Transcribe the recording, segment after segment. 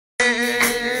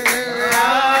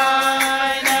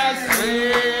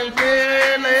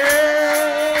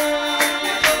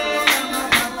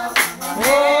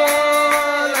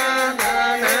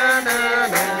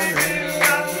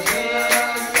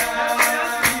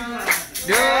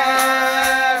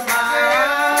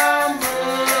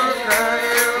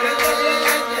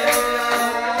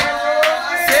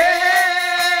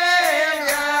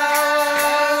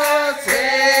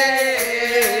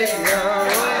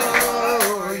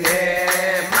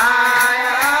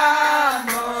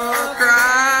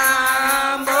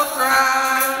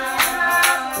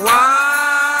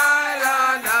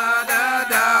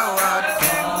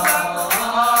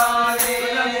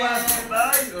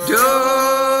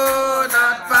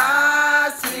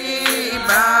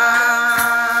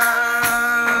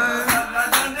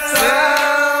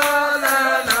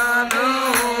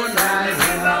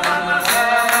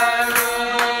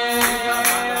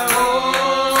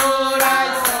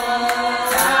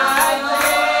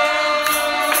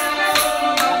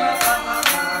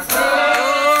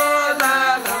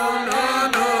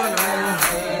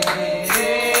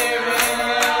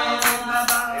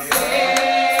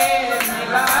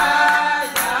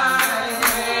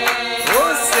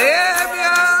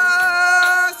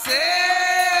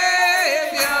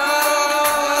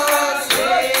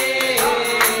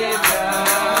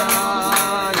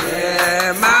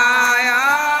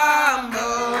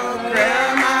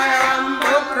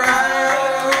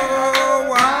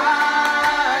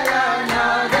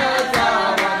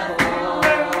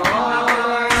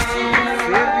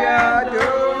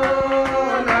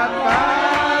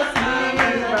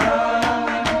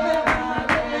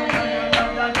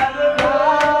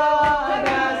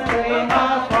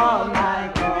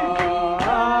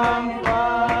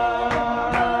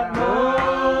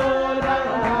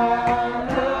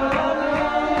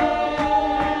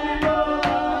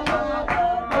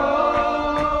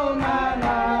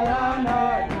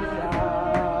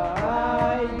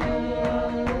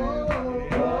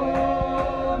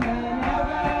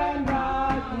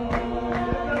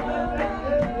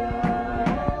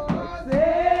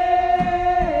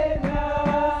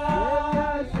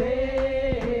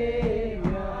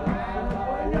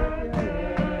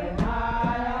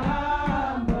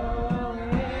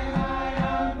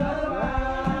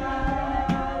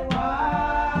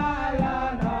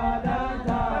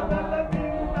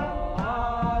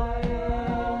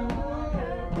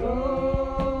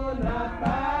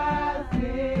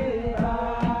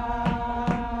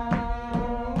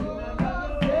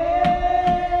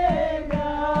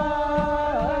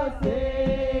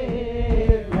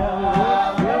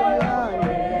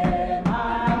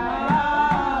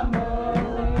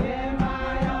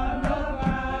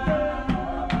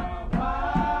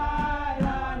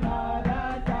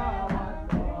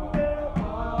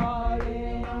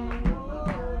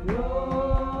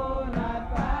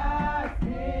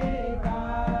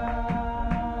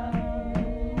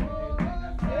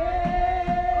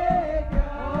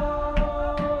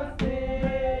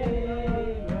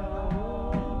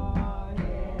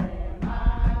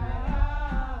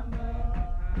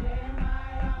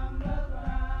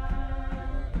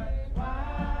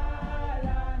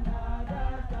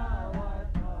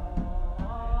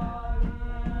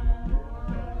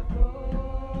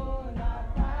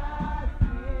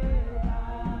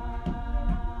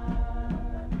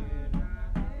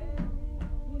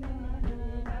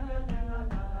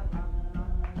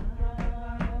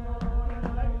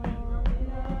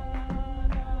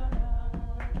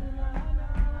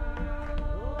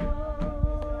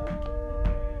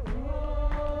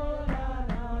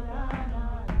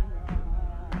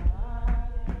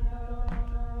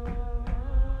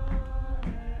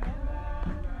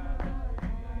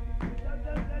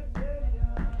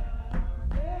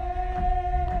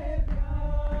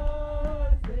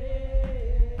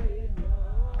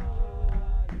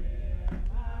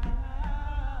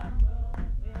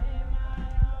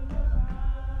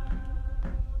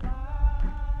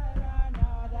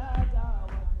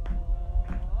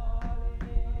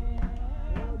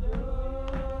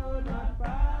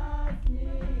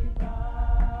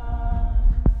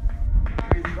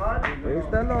Praise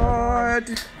the Lord.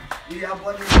 We have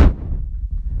one.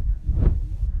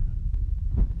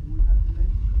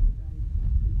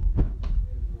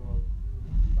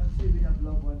 We have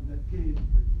loved ones that came.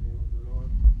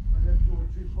 But them 2 or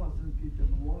 3 persons keep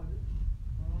them warm.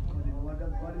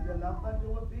 God is a lamp unto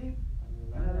our feet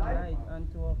and a light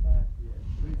unto our path.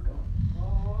 Praise God.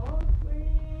 Oh,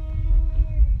 sweet.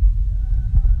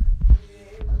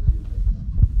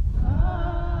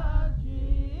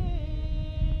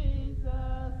 Jesus.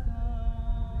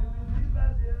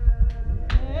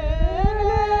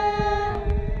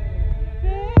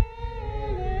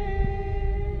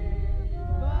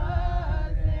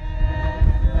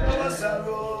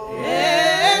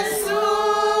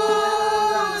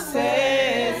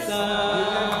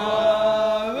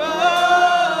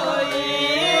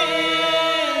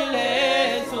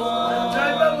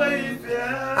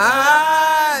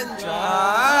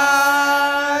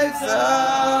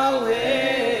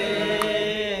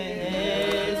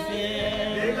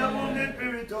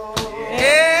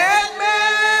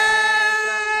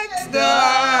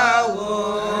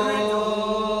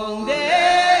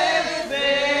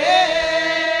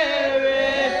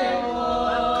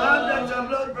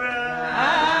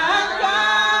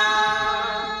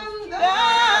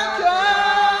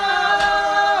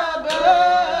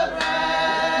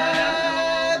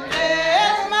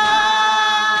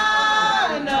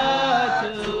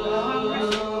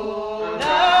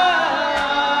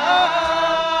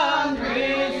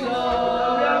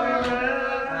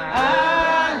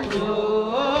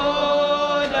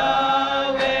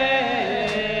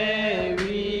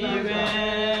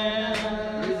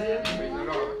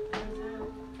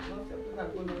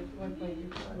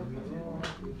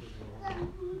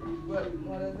 But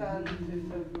mothers and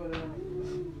sisters, brother,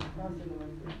 Pastor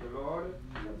Lord. The Lord.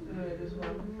 Pastor Lord, this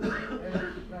one. I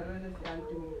don't understand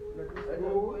too. But I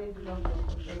don't go into number.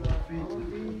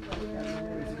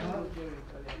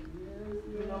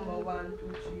 Number 1, 2,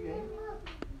 3, eh?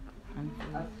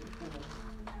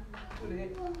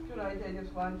 Tonight I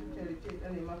just want to tell you, take the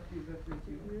name of Jesus with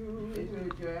you. It will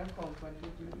joy and comfort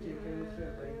with you, take your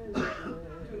servant.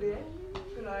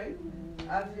 Tonight,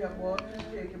 as you are about to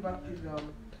take your baptism,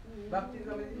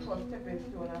 baptism is the first stepping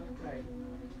stone of Christ.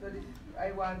 So this,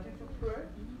 I want you to pray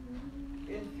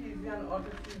in season and out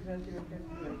of season to your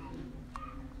testimony.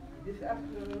 This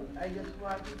afternoon, I just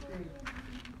want to say,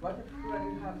 what a prayer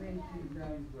you have in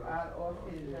Jesus, all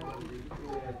things and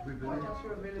what a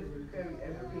privilege to carry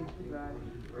everything to God.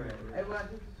 I want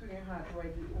you to swing your heart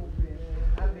widely open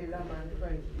and be a man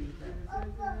Christ Jesus.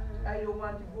 I don't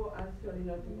want to go and study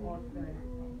nothing outside.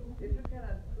 If you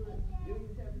cannot pray, you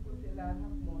yourself could say, Lord,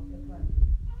 have mercy upon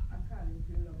me. According to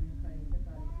your loving kindness,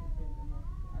 according to your tender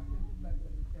mercy. According to blood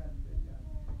of the church,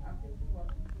 according to what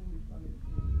you do from his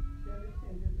soul. Tell the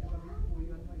sins that ever before you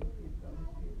and how you face from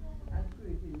his faith. And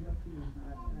creating your clean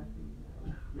heart and a clean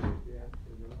heart.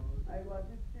 I want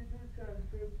to say to return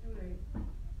faith today.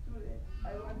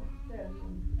 I want to tell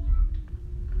you,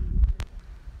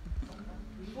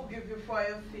 forgive you for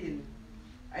your sin.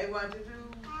 I want you to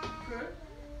pray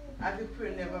as you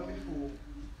pray never before.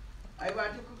 I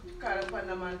want you to call upon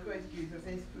the man Christ Jesus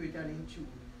in spirit and in truth.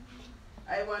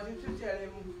 I want you to tell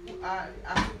him, ask him to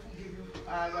forgive you for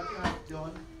all what you have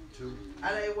done. True.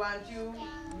 And I want you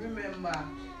remember,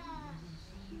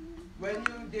 when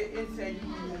you did inside the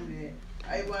room there,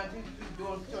 I want you to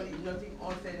don't study nothing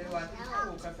outside. I want you to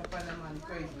focus upon the man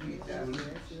Christ Jesus.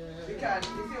 Because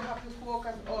if you have to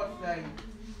focus outside,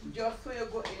 just so you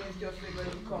go in, it's just like when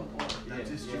you come out. That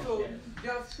is true. So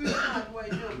just feel heart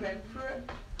wide open and pray.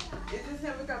 It's the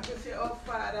same we can say, oh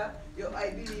Father, I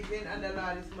believe in and the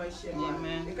Lord is my shepherd.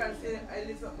 Amen. You can say, I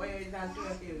lift up my hands and to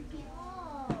your hill too.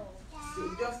 So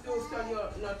just don't study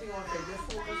nothing outside, just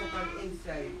focus upon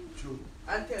inside. True.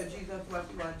 And tell Jesus what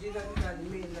you want. Jesus is not the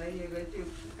main line, you're going to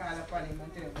call upon him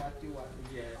and tell him what you want.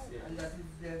 Yes, yes. And that is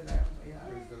their life.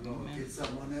 Praise the Lord. Get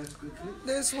someone else quickly.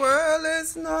 This world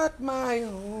is not my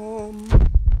home.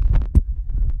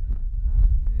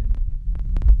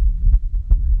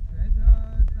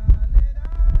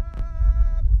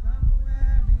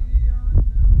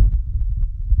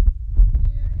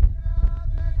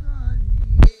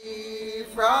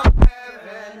 From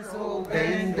heaven's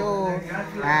open door,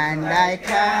 and I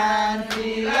can't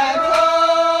feel at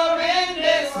home in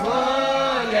this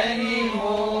world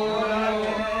anymore.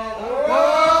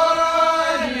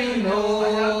 Oh, you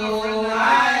know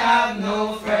I have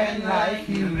no friend like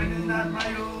you.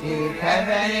 If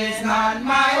heaven is not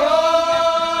my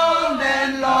home,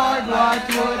 then Lord, what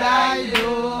would I do?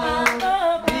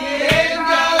 The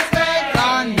angels take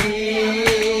on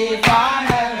me from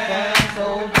heaven's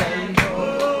open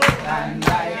door, and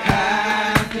I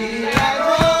can't feel at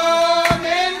home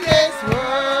in this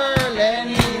world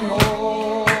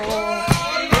anymore.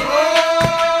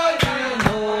 Oh, you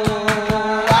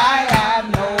know I have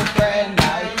no friend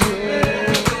like you.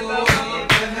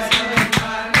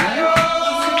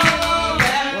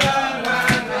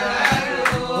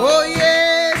 Oh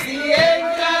yes, the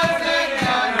angels take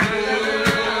on me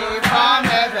from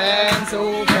heaven's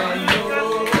open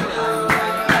door,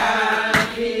 and I can't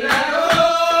feel at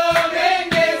home in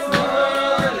this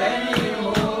world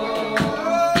anymore.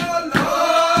 Oh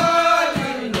Lord,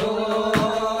 you know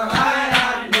I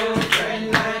have no friend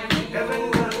like you.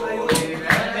 If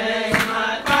heaven is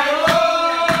not my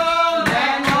home,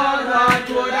 then Lord, what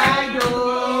would I do?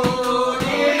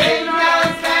 The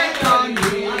angels take on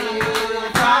me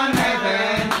from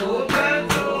heaven's open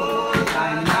door,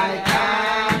 and I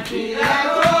can't feel at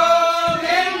home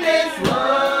in this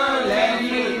world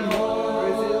anymore.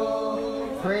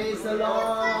 Praise the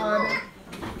Lord.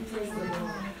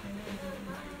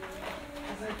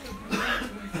 As I take my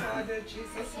Father,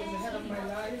 Jesus is the head of my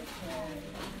life.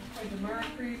 Pastor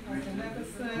Mercury, Pastor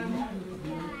Nevison,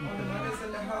 all the mothers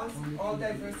in the house, all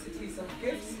diversities of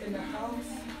gifts in the house.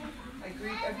 I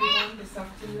greet everyone this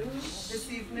afternoon,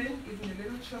 this evening, even the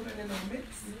little children in our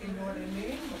midst, in your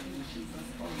name, but in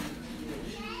Jesus' holy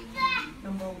name.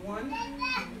 Number 1,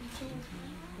 number 2,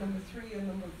 number 3, and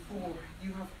number 4.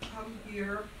 You have come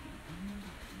here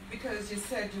because you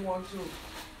said you want to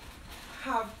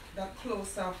have that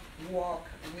closer walk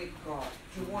with God.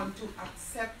 You want to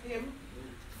accept Him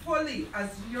fully as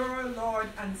your Lord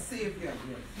and Savior.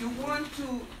 You want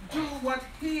to do what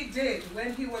He did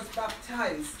when He was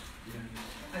baptized.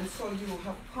 And so you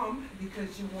have come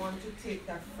because you want to take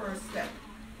that first step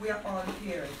we are all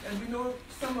here. And we know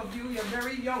some of you, you're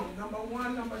very young. Number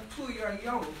one, number two, you're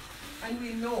young. And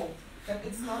we know that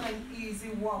it's not an easy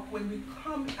walk when we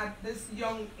come at this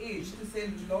young age to say,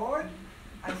 Lord,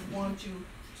 I want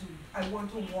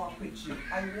to walk with you.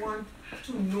 I want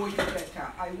to know you better.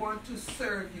 I want to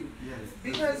serve you. Yes.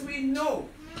 Because we know,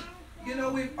 you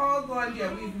know, we've all gone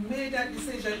there. We've made that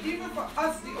decision. Even for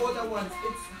us, the older ones,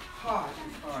 it's hard.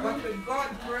 But with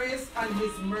God's grace and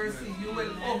His mercy, you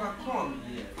will overcome.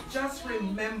 Just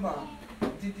remember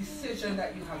the decision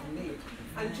that you have made.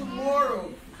 And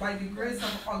tomorrow, by the grace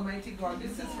of Almighty God,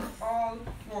 this is for all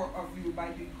four of you, by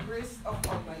the grace of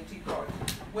Almighty God.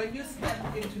 When you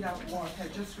step into that water,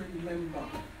 just remember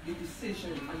the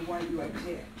decision and why you are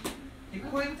there. The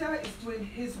pointer is doing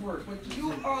his work, but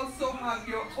you also have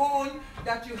your own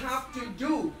that you have to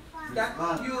do, that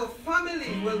your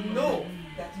family will know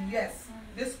that yes,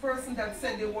 this person that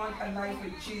said they want a life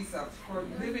with Jesus, for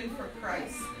living for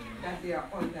Christ, that they are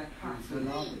on that path.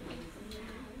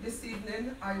 This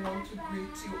evening, I want to greet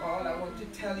you all. I want to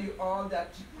tell you all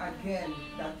that, again,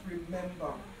 that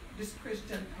remember, this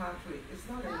Christian pathway, it's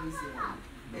not an easy one.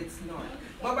 It's not.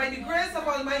 But by the grace of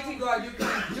Almighty God, you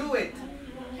can do it.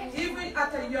 Even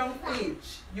at a young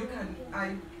age, you can.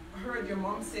 I heard your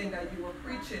mom saying that you were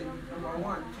preaching, number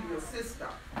one, to your sister.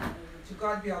 To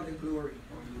God be all the glory.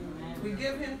 We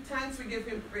give Him thanks, we give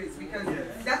Him praise, because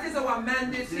that is our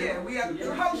mandate here. We are,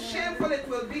 how shameful it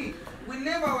will be. We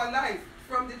live our life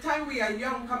from the time we are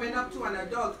young, coming up to an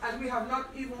adult, and we have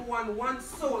not even won one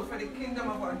soul for the kingdom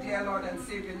of our dear Lord and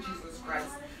Savior Jesus Christ.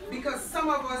 Because some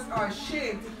of us are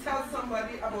ashamed to tell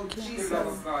somebody about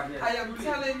Jesus. I am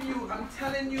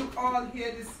telling you all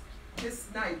here this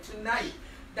night, tonight,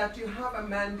 that you have a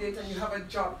mandate and you have a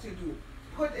job to do.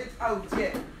 Put it out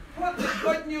there. Put the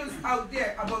good news out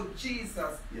there about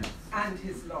Jesus and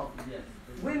His love.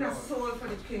 Win a soul for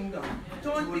the kingdom.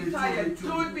 Don't be tired.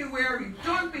 Don't be weary.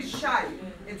 Don't be shy.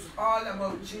 It's all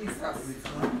about Jesus.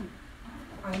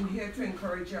 I'm here to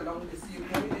encourage you along this. You're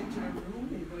going into the room,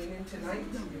 you're going in tonight,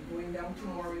 you're going down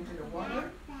tomorrow into the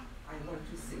water. I want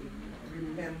to say,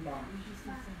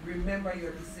 remember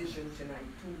your decision tonight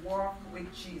to walk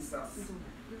with Jesus.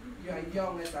 You are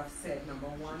young, as I've said, number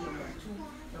one, number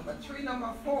two, number three,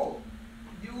 number four.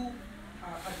 You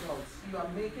are adults. You are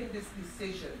making this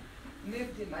decision.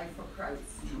 Live the life for Christ.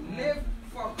 Live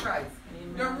for Christ.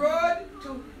 The road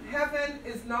to heaven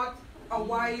is not a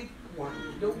wide one.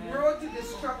 The road to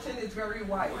destruction is very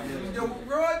wide. The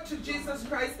road to Jesus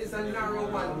Christ is a narrow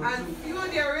one. And few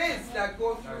there is that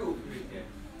go through.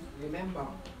 Remember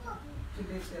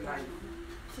to live the life.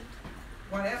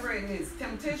 Whatever it is,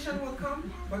 temptation will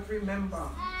come, but remember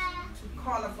to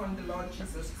call upon the Lord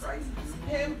Jesus Christ.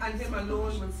 Him and Him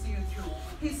alone will see you through.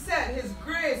 He said His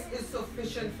grace is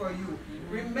sufficient for you.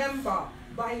 Remember,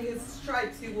 by His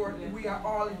stripes we are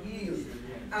all healed.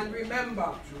 And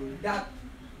remember that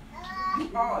you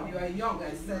are young,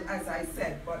 as I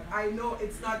said, but I know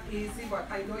it's not easy, but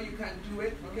I know you can do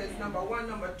it, because number one,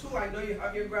 number two, I know you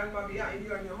have your grandma behind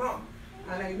you and your mom.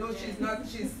 And I know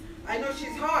I know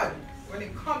she's hard when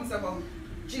it comes about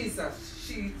Jesus.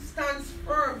 She stands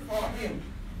firm for Him.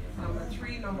 Number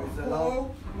three, number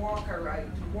four, walk aright.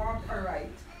 Walk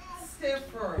aright. Stay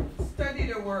firm.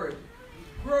 Study the Word.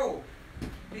 Grow.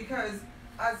 Because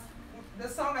as the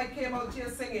song I came out here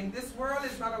singing, this world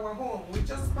is not our home. We're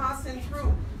just passing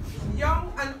through.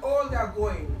 Young and old are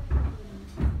going.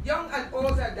 Young and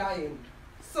old are dying.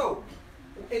 So,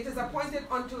 it is appointed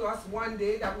unto us one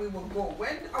day that we will go.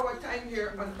 When our time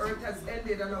here on earth has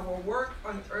ended and our work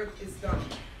on earth is done,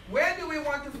 where do we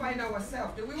want to find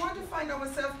ourselves? Do we want to find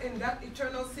ourselves in that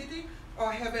eternal city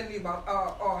or heavenly bound,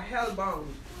 or hell bound?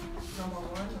 Number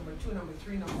one, number two, number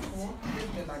three, number four,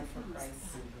 live the life for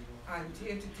Christ. I'm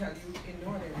here to tell you in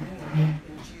order name,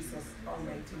 in Jesus'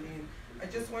 almighty name. I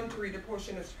just want to read a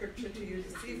portion of scripture to you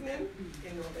this evening,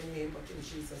 in order name, but in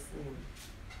Jesus' name.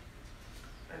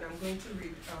 And I'm going to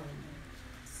read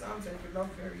Psalms that we love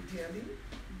very dearly.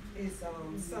 Is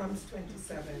Psalms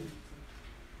 27.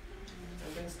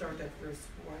 I'm going to start at verse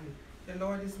 1. The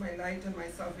Lord is my light and my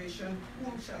salvation.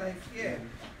 Whom shall I fear?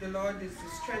 The Lord is the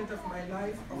strength of my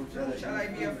life. Of whom shall I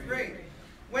be afraid?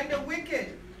 When the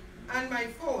wicked and my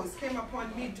foes came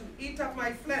upon me to eat up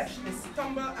my flesh, they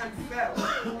stumbled and fell.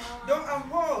 Though a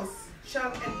host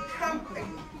shall encamp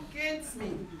against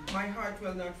me, my heart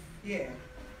will not fear.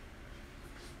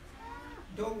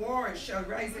 Though war shall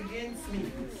rise against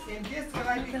me, in this will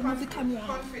I be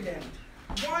confident.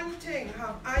 One thing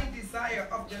have I desire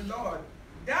of the Lord,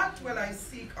 that will I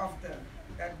seek after,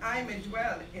 that I may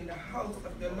dwell in the house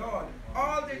of the Lord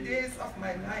all the days of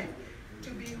my life,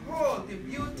 to behold the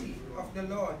beauty of the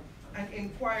Lord, and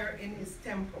inquire in his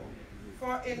temple.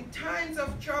 For in times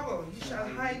of trouble he shall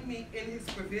hide me in his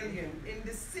pavilion. In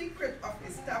the secret of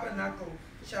his tabernacle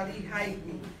shall he hide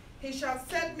me. He shall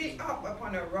set me up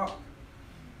upon a rock.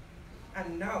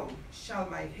 And now shall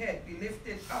my head be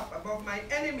lifted up above my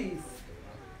enemies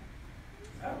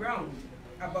round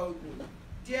about me.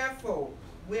 Therefore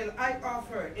will I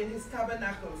offer in his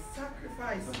tabernacle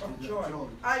sacrifice of joy.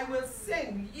 I will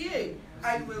sing, yea,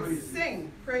 I will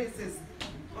sing praises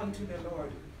unto the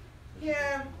Lord.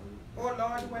 Hear, O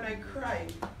Lord, when I cry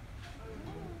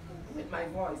with my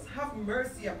voice, have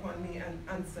mercy upon me and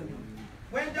answer me.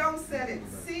 When thou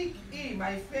saidst, seek ye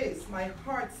my face, my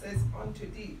heart says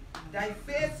unto thee, thy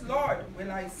face, Lord,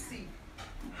 will I seek.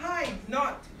 Hide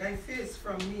not thy face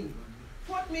from me.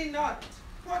 Put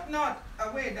not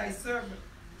away thy servant.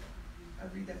 I'll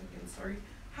read that again, sorry.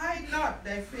 Hide not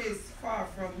thy face far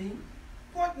from me.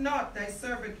 Put not thy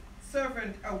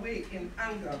servant away in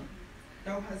anger.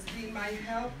 Thou hast been my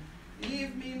help.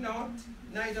 Leave me not,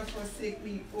 neither forsake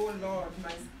me, O Lord,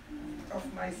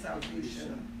 of my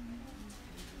salvation.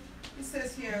 It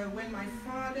says here, when my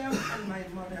father and my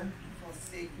mother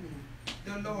forsake me,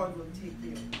 the Lord will take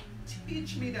them.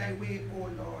 Teach me thy way, O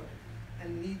Lord,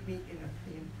 and lead me in a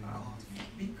plain path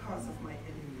because of my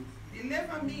enemies.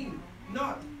 Deliver me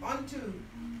not unto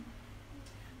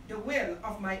the will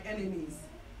of my enemies,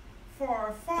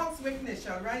 for false witness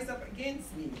shall rise up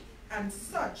against me, and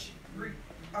such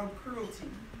of cruelty.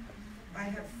 I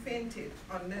had fainted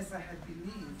unless I had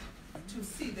believed to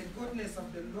see the goodness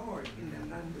of the Lord in the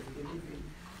land of the living.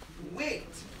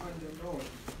 Wait on the Lord.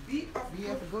 Be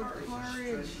of good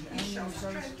courage. He shall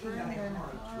strengthen thy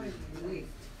heart. Wait,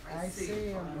 I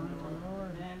say on the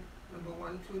Lord. Number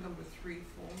 1, 2, number 3,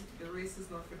 4. The race is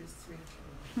not for the swift.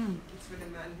 It's for the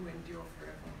man who endures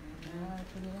forever.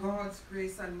 God's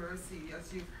grace and mercy,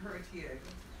 as you've heard here,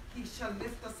 he shall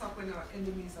lift us up when our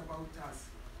enemies about us.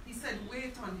 He said,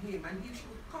 wait on him, and he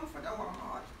should comfort our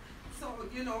heart. So,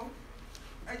 you know,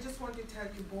 I just want to tell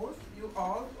you both, you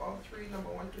all three, number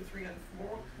 1, 2, 3, and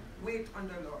 4, wait on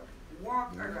the Lord.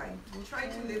 Walk aright. Try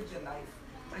to live the life,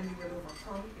 and you will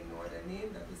overcome in no other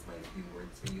name. That is my few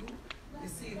words to you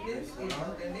this evening. In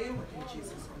the name of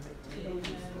Jesus Christ.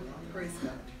 Praise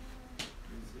God.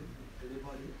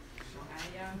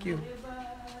 Thank you.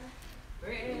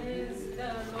 Praise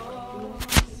the Lord.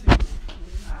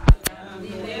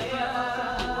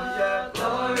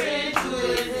 Glory to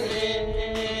his name.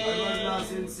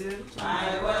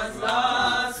 I was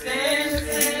lost in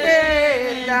sin.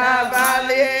 In the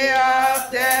valley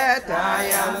of death I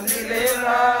am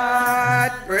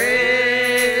delivered.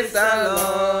 Praise the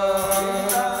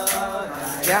Lord.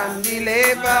 I am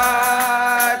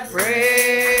delivered.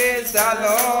 Praise the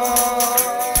Lord.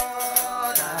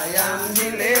 I am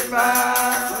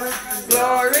delivered.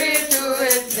 Glory to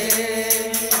his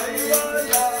name.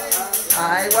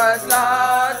 I was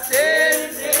lost in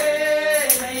sin,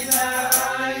 in the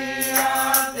valley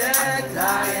of death I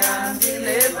am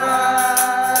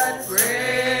delivered.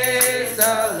 Praise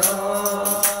the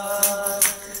Lord.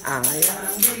 I am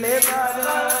delivered.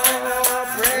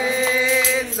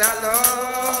 Praise the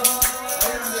Lord.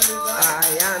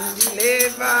 I am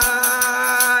delivered.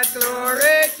 Glory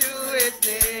to his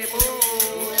name.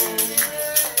 Oh,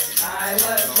 I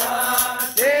was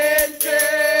lost in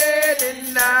sin,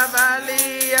 in the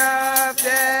valley of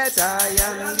death I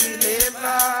am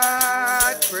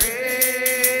delivered.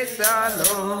 Praise the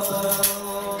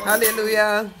Lord.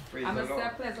 Hallelujah. I'm going to say a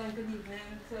pleasant good evening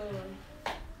to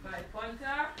my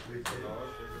pointer,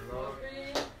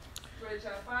 Mercury,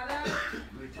 spiritual father,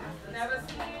 never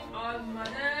seen all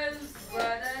mothers,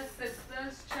 brothers,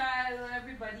 sisters, child,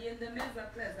 everybody in the midst. A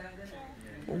pleasant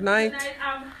good night. Tonight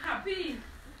I'm happy.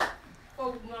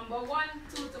 Number 1,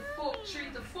 2 to 4, 3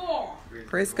 to 4.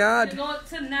 Praise God. You know,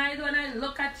 tonight when I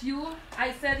look at you,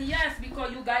 I said yes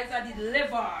because you guys are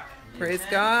delivered. Praise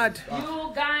God.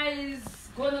 You guys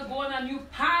gonna go on a new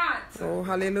path. Oh,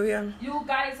 hallelujah. You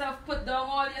guys have put down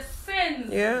all your sins.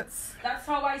 Yes. That's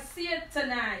how I see it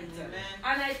tonight. Amen.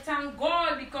 And I thank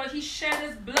God because he shed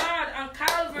his blood on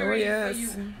Calvary for you.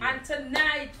 And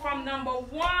tonight from number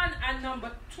 1 and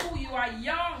number 2, you are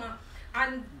young.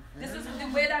 And this is the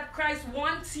way that Christ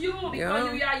wants you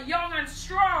because you are young and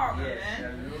strong.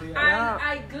 And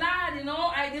I'm glad, you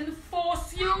know, I didn't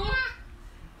force you.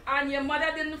 And your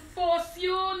mother didn't force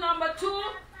you. Number 2,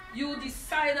 you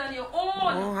decide on your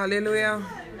own. Oh, hallelujah.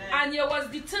 And you was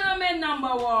determined,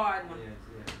 number 1.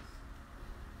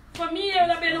 For me, you would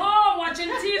have been home watching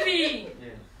TV.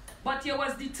 But you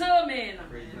was determined.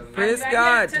 Praise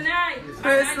God. Tonight.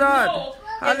 Praise God.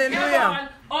 Hallelujah.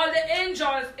 all the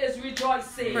angels is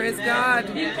rejoicing. Praise God.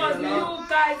 Because you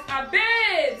guys are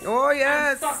babes. Oh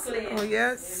yes. And suckling. Oh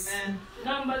yes. Amen.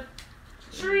 Number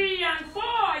 3 and 4,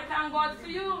 I thank God for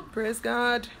you. Praise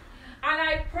God. And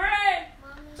I pray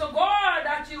to God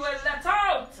that you will let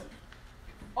out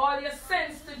all your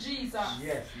sins to Jesus.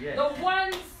 Yes, yes. The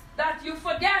ones that you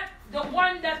forget, the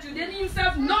one that you didn't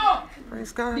yourself know.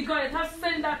 Praise God. Because it has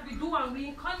sin that we do and we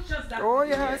unconscious that Oh we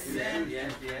do. yes. Yes,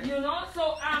 yes, yes. You know,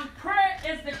 so prayer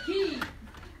is the key.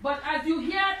 But as you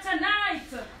hear tonight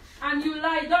and you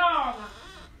lie down,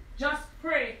 just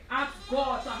pray. Ask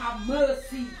God to have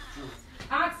mercy.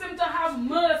 Ask Him to have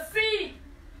mercy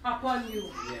upon you.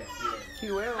 Yes, yes.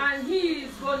 He will. And He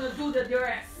is going to do the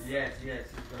rest. Yes, yes.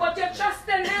 But you trust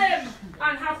in Him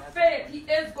and have faith. He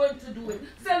is going to do it.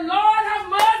 Say, Lord, have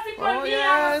mercy upon Oh, me,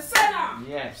 yes. I'm a sinner.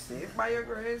 Yes. Saved by your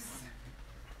grace.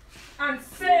 And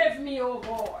save me, O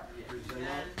God.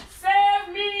 Amen. Save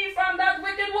me from that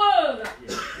wicked world.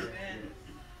 Amen.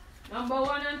 Number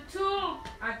 1 and 2,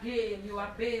 again, you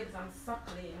are babes and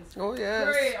sucklings. Oh yes.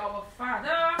 Pray, our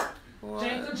Father,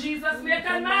 gentle Jesus, make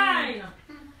a mine.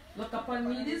 Look upon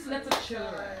me, these little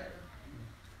children.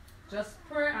 Just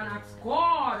pray and ask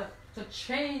God to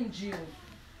change you.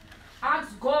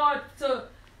 Ask God to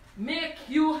make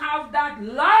you have that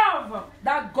love,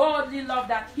 that godly love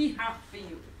that He has for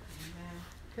you.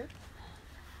 Okay.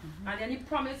 And any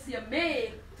promise you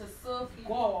made to serve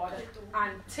God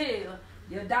until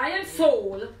your dying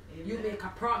soul, you make a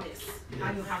promise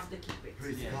and you have to keep it.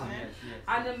 Praise God. Yes, yes.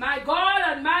 And in my God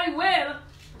and my will,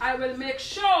 I will make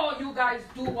sure you guys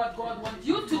do what God wants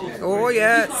you to do. Oh Because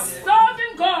yes.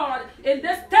 serving God in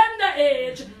this tender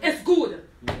age is good.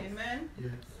 Amen.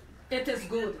 It is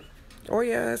good. Oh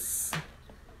yes.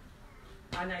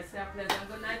 And I say a pleasant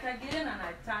good night again, and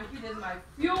I thank you. These are my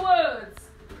few words.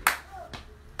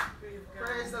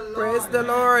 Praise the Lord. Praise the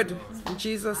Lord. In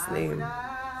Jesus' name.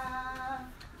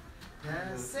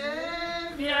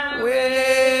 Yeah.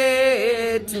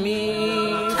 With me.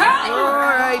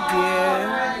 Alright, dear.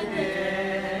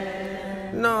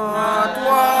 Not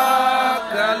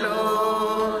walk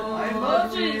alone. Oh,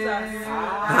 Jesus.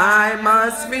 I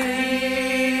must feel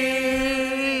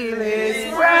His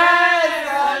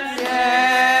presence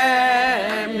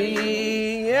near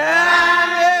me,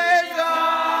 and His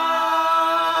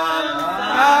arms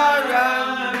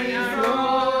around me.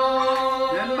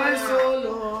 Then my soul,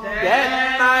 Lord. Then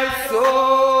my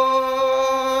soul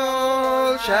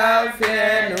shall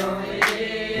fear no evil.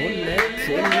 Let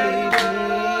Him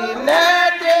lead me,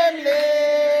 let Him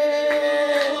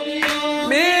lead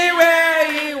me where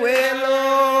He will.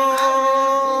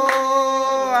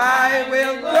 Oh, I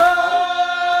will go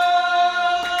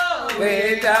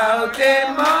without a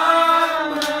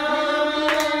murmur,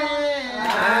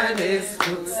 and His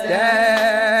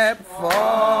footstep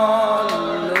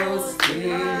follows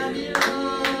still.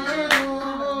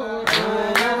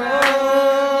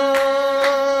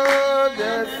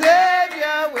 The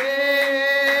Savior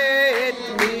with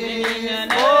me,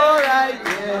 for I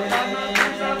dare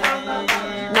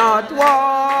not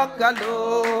walk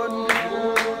alone.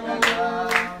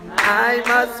 I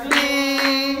must be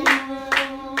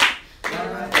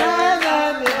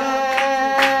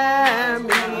near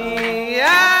me,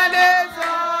 and His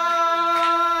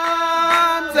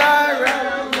arms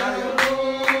around me.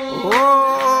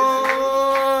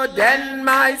 Oh, then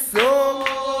my soul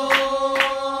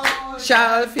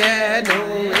shall fear no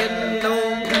ill,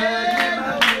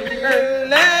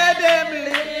 let Him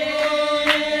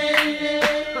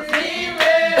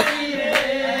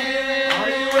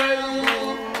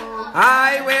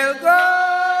I will go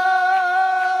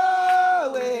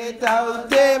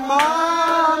without a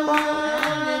murmur,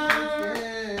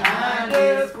 and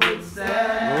His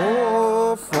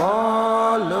footsteps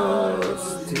follow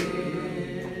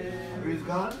still. Praise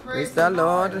God. Praise the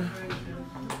Lord.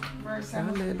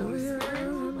 Hallelujah.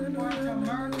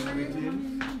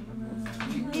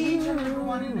 Each and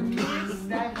everyone in the midst,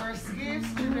 diverse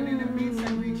gifts, driven in the midst,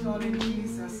 and reach all in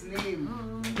Jesus' name.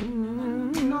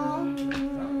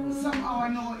 Somehow I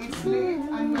know it's late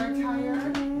and we're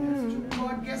tired.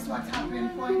 But guess what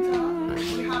happened, Pointer?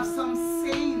 We have some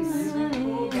saints and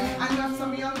we have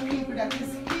some young people that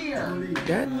is here.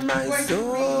 Then my Going to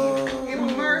soul. be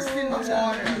immersed in the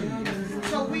water.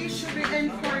 So we should be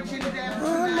encouraging them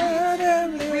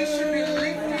tonight. We should be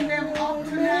lifting them up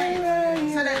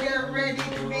tonight so that they're ready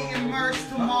to be immersed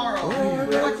tomorrow.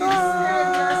 But instead,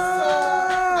 they're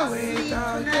so asleep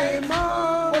tonight.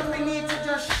 But we need to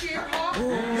just shake up so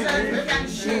that we can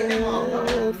shake them up.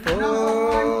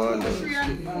 Number 1, 2, 3,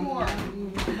 and 4.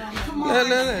 Tomorrow is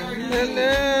their day.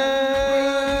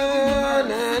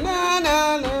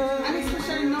 And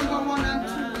especially number 1 and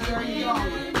 2.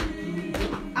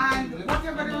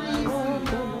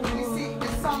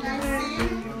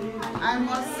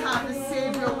 have the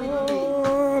Savior with me.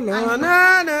 Na, And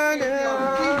na, na, He's na.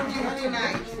 with you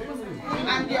tonight.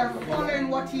 And they are following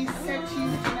what He said to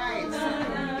you tonight.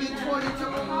 He told you to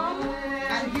come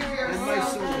and give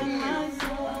yourself to Him.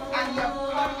 And you have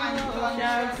come and you don't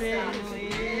trust Him.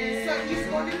 So He's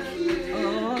going to keep you.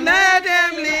 Let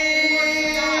them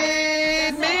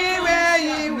lead me where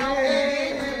He will.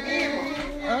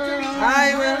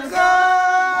 I will go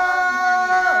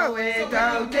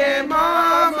without a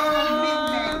mama.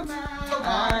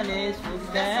 And it's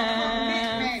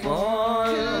stand for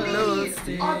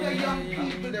other young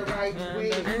people the right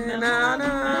way. Now you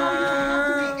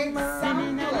have to be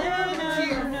example to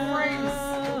your friends,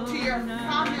 to your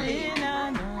family.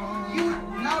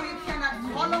 Now you cannot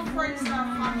follow friends or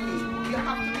family. You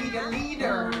have to be the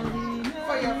leader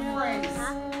for your friends.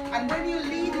 And when you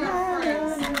lead your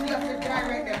friends, you have to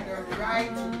direct them the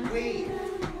right way.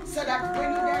 So that when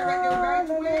you direct the right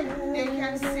way, they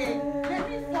can say, let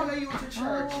me follow you to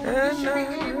church. You should be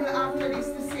able after this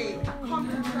to say, come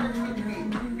to church with me.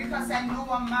 Because I know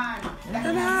a man that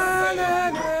has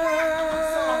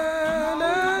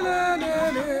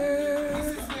this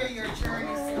is where your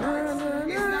journey starts.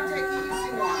 It's not an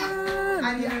easy one.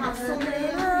 And you have so many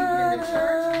young people in the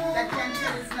church that can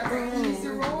tell it's not an easy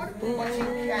road, but you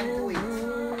can do it.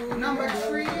 Number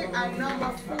 3 and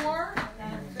number 4,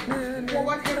 for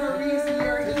whatever reason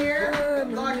you're here,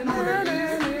 God knows the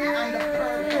reason and the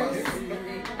purpose.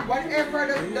 Whatever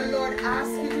the Lord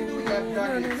asks you to do, you have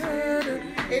done it.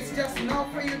 It's just now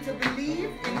for you to believe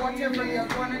in whatever you're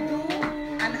going to do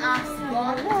and ask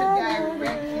God to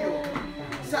direct you.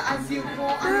 So as you go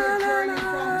on your journey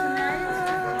from tonight,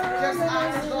 just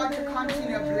ask God to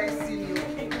continue blessing you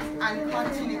and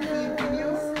continue keeping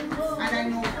you. And I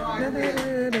know God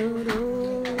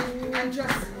will. And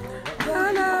just don't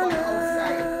think about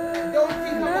outside. Don't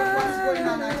think about what's going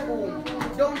on at home.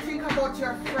 Don't think about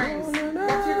your friends.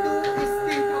 What you do is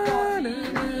think about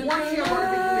what you're going to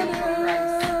be doing for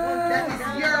Christ. That is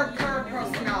your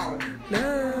purpose now.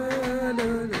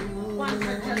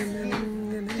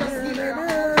 Just give your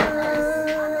heart to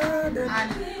Christ. And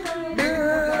may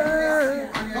God bless you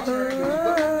on your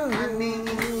journey. And may He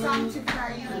sanctify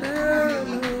you. And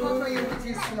may He cover you with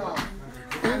His love.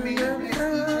 And may He bless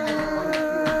each and every one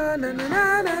of you.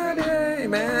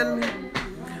 Amen.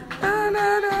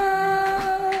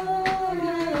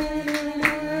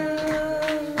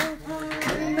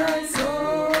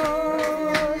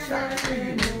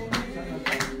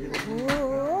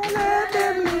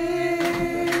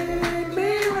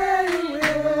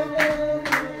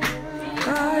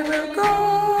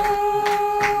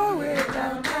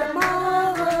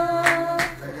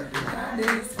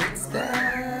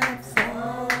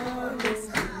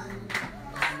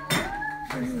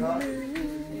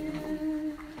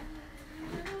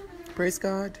 Praise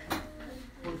God.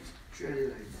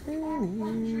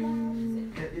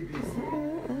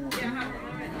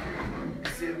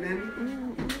 This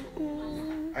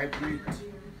evening, I greet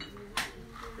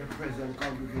the present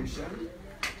congregation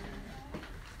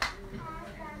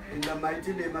in the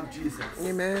mighty name of Jesus.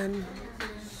 Amen.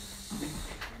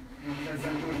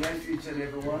 Pleasant good night to each and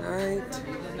everyone.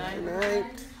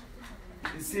 Night.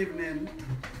 This evening,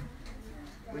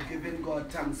 we're giving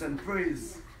God thanks and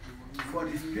praise for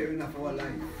the sparing of our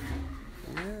life.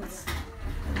 Yes.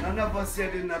 None of us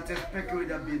here did not expect we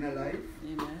would have been alive.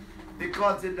 Amen.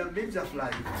 Because in the midst of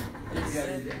life, we are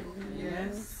dead.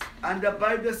 Yes. And the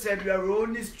Bible said we are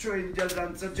only strangers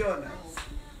and sojourners.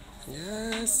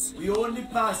 Yes. We only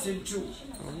passing through.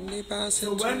 Only passing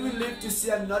So when we through. live to see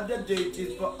another day, it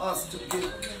is for us to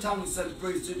give thanks and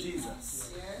praise to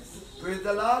Jesus. Praise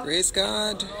the Lord. Praise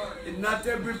God. And not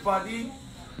everybody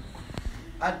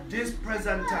at this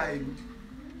present time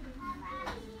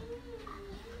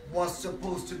was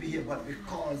supposed to be here, but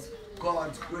because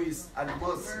God's grace and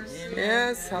mercy.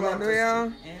 Yes.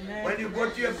 Hallelujah. When you go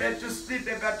to your bed to sleep,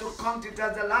 you got to count it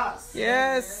as the last.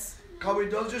 Yes. Because we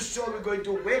don't just show we're going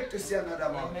to wait to see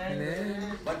another month.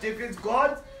 Amen. But if it's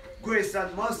God's grace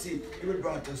and mercy, He will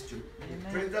brought us through.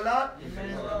 Praise the Lord.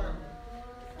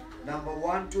 Number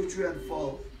 1, 2, 3, and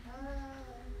 4.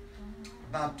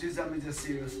 Baptism is a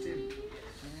serious thing.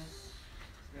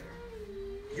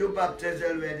 You baptized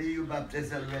already, you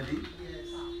baptized already.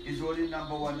 It's only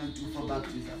number 1 and 2 for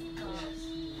baptism.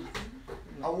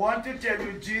 I want to tell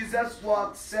you, Jesus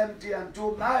walked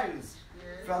 72 miles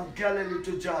from Galilee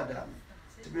to Jordan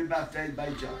to be baptized by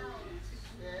John.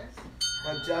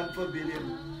 But John forbid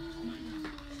him.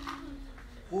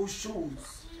 Whose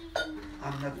shoes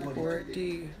I'm not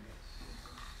worthy.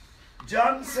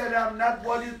 John said, I'm not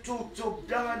worthy to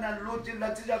down and looting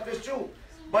that is of the shoe.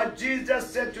 But Jesus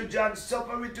said to John,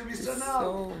 suffer it to be so now.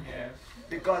 So,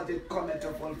 Because it cometh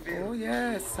to fulfill. oh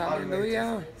yes, all hallelujah.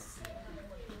 righteousness.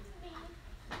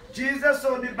 Jesus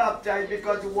only baptized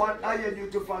because he wants I and you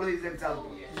to follow his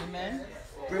example. Amen.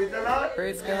 Praise the Lord.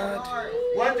 Praise God.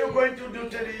 What you're going to do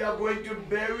today, you're going to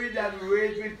bury and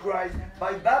raised with Christ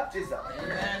by baptism.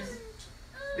 Amen.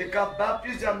 Because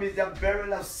baptism is a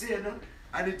burial of sin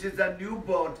and it is a new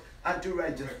birth unto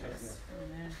righteousness.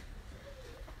 Amen.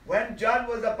 When John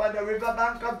was upon the river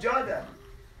bank of Jordan,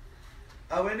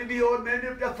 and when he behold many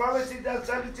of the Pharisees and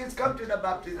Sadducees come to the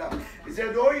baptism, he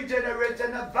said, "O ye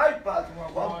generation of vipers,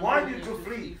 what want you to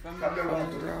flee from the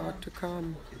wrath of God?" Wrath to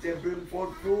come. He said, "Bring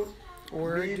forth fruit,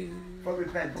 Worthy meet for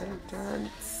repentance."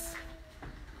 repentance.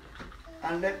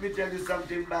 And let me tell you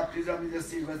something, baptism is a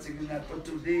silver thing, not for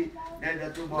today,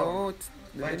 neither tomorrow. Lord,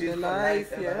 But in it's the for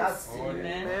life, life yes. everlasting.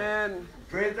 Amen.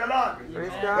 Praise the Lord.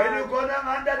 Praise When God. you go down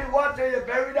under the water, you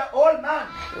bury the old man.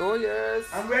 Oh yes.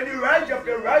 And when you rise up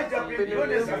in In the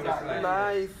newness of life.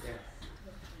 life.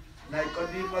 Like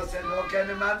Nicodemus said, how can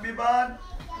a man be born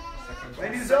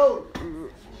when he's old?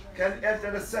 Can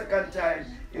enter the second time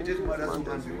in his mother's womb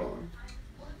be born.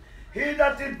 He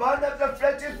that is born of the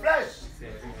flesh is flesh.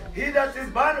 He that is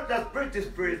born of the spirit is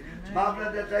spirit.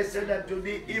 Marvel that I said that to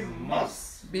thee, he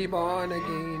must. Be born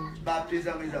again.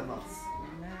 Baptism is a must.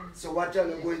 So what you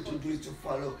are going to do is to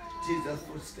follow Jesus'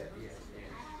 footsteps.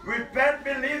 Repent,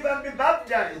 believe, and be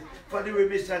baptized for the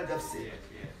remission of sin.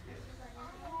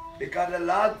 Because the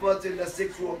last verse in the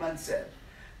 6th Romans said,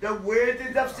 the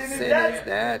wages of sin is Sin is death,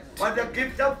 death. but the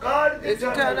gift of God is It's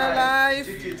eternal life.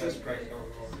 to Jesus Christ.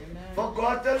 For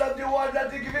God to love the world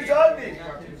that he gave his only.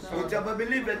 Whoever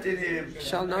believeth in him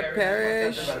Shall not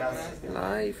perish. everlasting.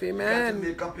 Life. You have to Amen.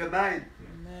 make up your mind.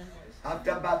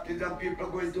 After baptism, people are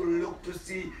going to look to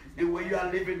see the way you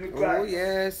are living with Christ. Oh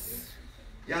yes.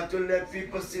 You have to let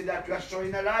people see that you are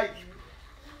showing a light.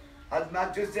 As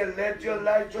Matthew said, let your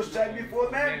light so shine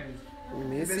before men. We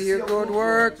may see your good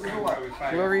work.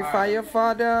 Glorify your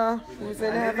Father who's in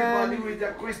And anybody heaven. who is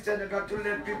a Christian, you got to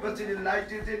let people see the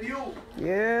light is in you.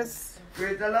 Yes.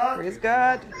 Praise the Lord. Praise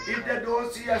God. If they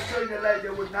don't see you showing the light, they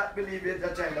would not believe you're the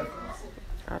child of God.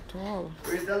 At all.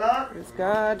 Praise the Lord. Praise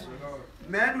God.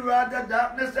 Men rather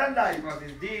darkness than light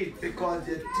because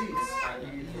they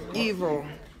teach. Evil.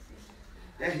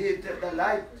 They hated the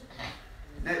light.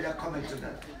 Now they're coming to the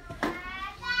light.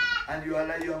 And you are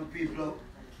like young people.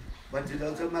 But it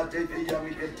doesn't matter if you're young,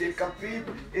 you can take a peep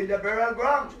in the burial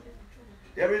ground.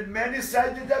 There is many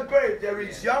sides in the grave. There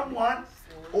is young one,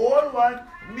 old one,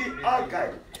 me, all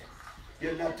kind.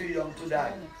 You're not too young to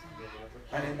die.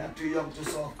 And you're not too young to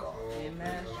serve God.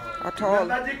 Amen. At all.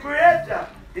 Remember the Creator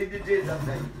in the days of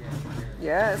night.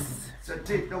 Yes. So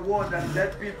take the word and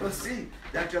let people see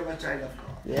that you're a child of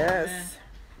God. Yes.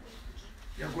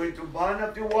 You're going to burn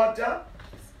up the water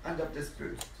and of the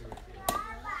Spirit.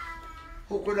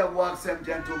 Who could have walked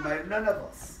 72 miles? None of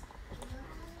us.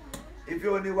 If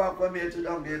you only walk from here to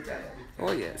down there, tired.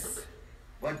 Oh yes.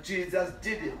 But Jesus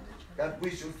did it, that we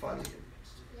should follow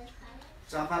him.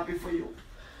 So I'm happy for you.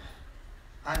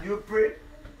 And you pray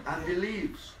and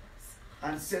believe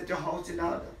and set your house in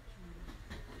order.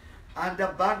 On the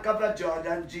bank of the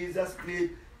Jordan, Jesus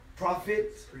made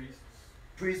prophets,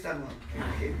 priests, and one.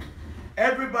 Okay.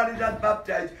 Everybody that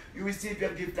baptized, you receive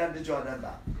your gift on the Jordan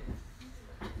bank.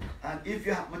 And if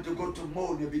you happen to go to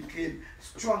mold, you became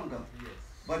stronger.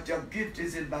 But your gift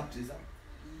is in baptism.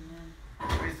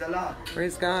 Praise the Lord.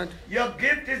 Praise God. Your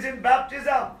gift is in baptism.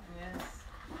 Yes.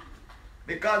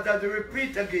 Because as I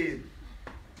repeat again,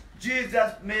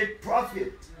 Jesus made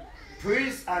prophet,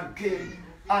 priest, and king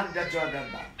on the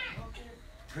Jordan bank.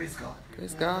 Praise God.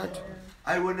 Praise God.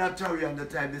 I will not tarry on the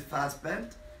time is fast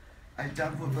spent. I'm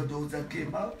thankful for those that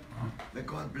came out. May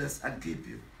God bless and keep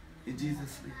you. In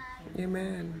Jesus' name.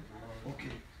 Amen. Okay.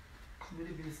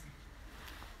 Very busy.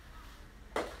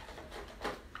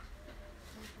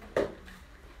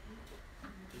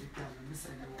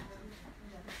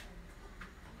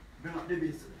 Bring up the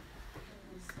bass.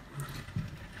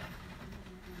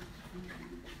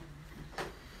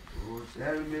 Oh,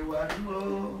 tell me what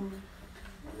more.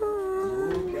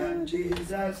 Who can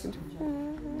Jesus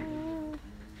do?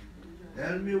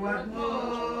 Tell me what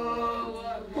more.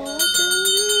 What can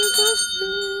Jesus do?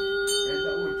 There's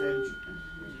the whole time.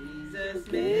 Jesus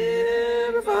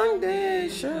Build a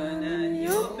foundation and you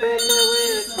open the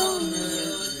way for me.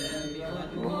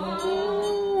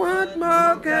 Oh, what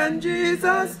more can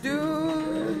Jesus do?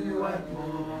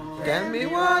 Tell me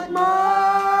what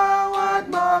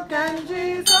more can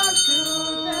Jesus do?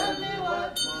 Tell me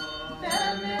what more.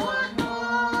 Tell me what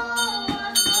more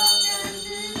can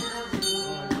Jesus do?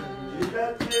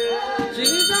 Jesus name.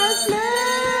 Jesus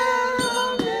name.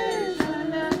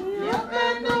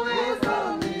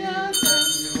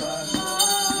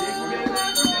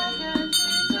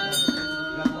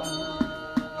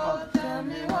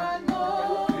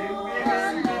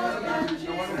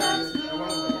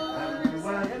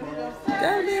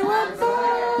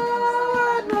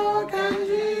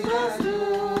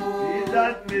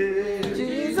 let me.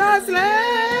 Jesus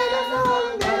laid the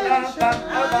foundation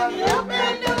and he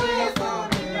opened the way for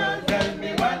me. Tell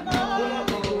me what more.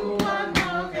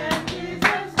 Can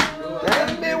Jesus do?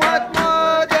 Tell me what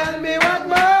more, tell me what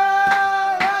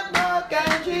more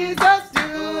can Jesus do?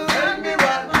 Tell me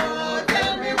what more,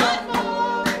 tell me what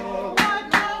more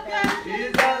can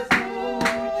Jesus do.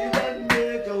 Jesus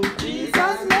make a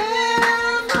Jesus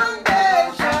laid the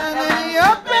foundation and he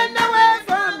opened the way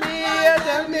for me.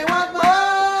 Tell me what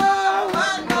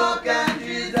more can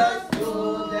Jesus do?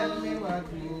 Tell me what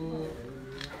more.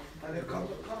 And they come.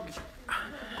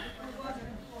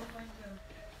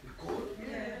 Cold?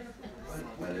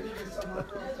 Well, it is summer.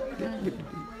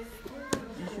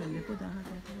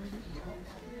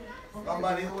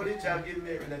 Somebody hold it, child, give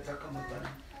me a letter, come up and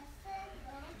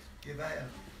give her.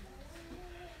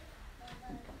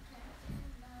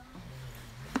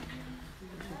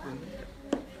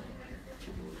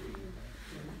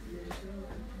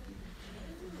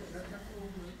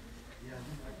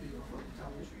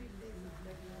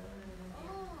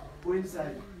 Go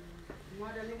inside.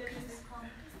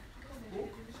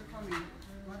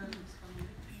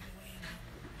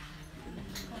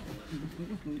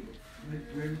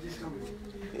 Where is this coming?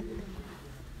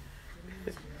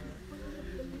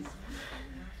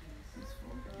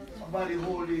 Somebody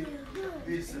hold it.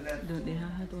 Don't they have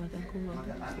hot water cool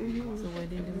water? So why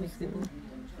didn't they mix it both?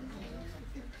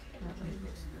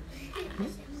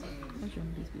 What's wrong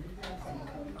with this people?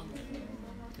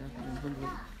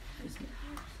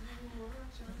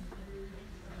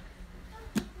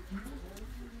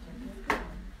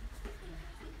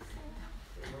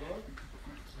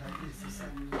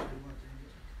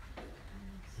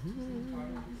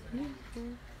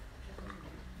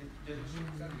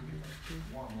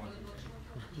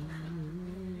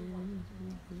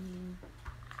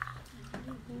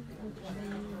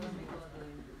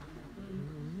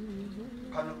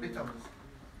 Can you pick up?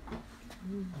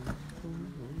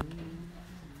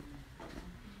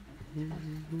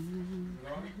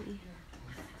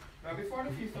 Now, before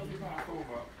the feast of the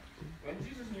Passover, when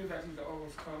Jesus knew that his hour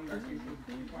was come, that he should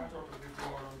depart out of this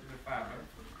world unto the Father,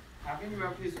 having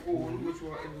loved his own which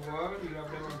were in the world, he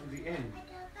loved them unto the end.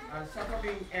 And supper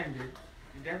being ended,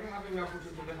 the devil having now put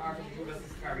into the heart of Judas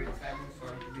Iscariot, Simon's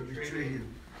son, to betray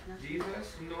him.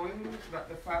 Jesus, knowing that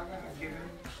the Father had given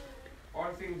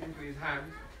all things into his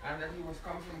hand, and that he was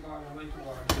come from God and went to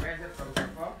God, he riseth from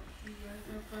supper. He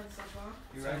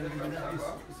riseth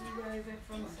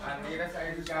from supper. And laid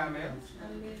aside his garments.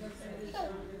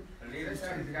 And laid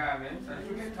aside his garments, and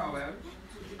took his towel,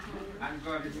 and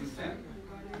girded himself.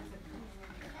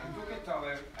 And took a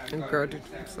towel, and girded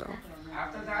himself.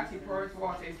 After that, he poured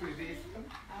water into a basin.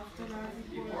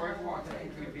 He poured water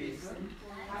into a basin.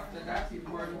 After that, he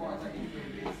poured water into a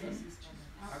basin.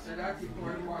 After that, he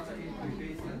poured water into a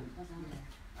basin.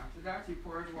 After that, he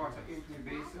poured water into a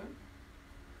basin.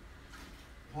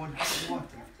 Poured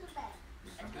water.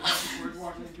 After that, he poured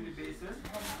water into the basin.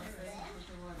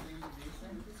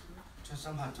 Just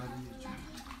some hot water.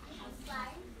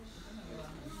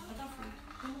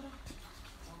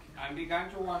 And began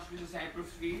to wash the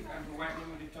disciples' feet and to wipe them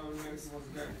with the towel where he was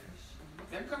girded.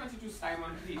 Then cometh to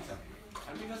Simon Peter.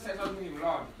 And Peter said unto him,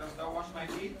 Lord, dost thou wash my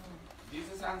feet?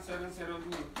 Jesus answered and said unto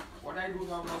him, What I do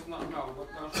thou knowest not now, but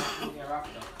thou shalt do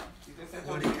hereafter. Peter said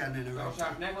unto him, Thou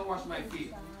shalt never wash my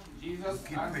feet. Jesus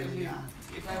answered him,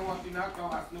 If I wash thee not, thou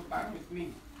hast no part with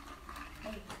me.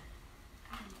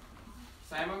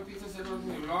 Simon Peter said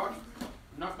unto him, Lord,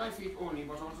 not my feet only,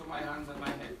 but also my hands and my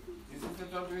head. Jesus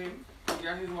said unto him, He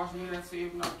that is washed and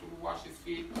saved not to wash his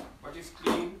feet, but is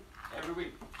clean every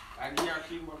whit. And ye are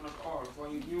clean, but not all, for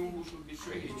he knew who should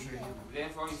betray him.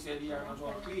 Therefore he said, Ye are not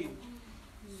all clean.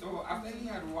 So after he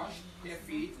had washed their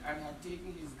feet, and had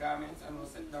taken his garments, and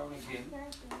was set down again,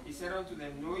 he said unto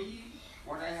them, Know ye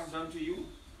what I have done to you?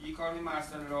 Ye call me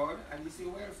Master and Lord, and ye say,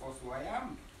 Wherefore, so I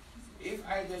am. If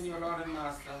I then, your Lord and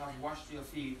Master, have washed your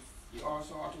feet, ye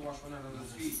also ought to wash one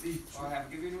another's feet. For I have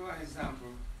given you an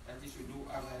example, that ye should do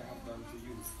as I have done to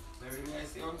you. Verily I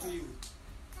say unto you,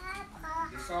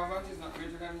 the servant is not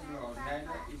greater than his Lord,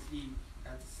 neither is he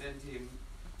that sent him,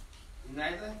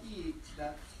 neither he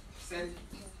that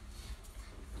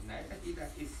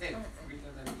is sent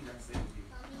greater than he that sent him.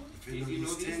 If you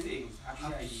know these things,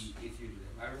 happy are ye if you do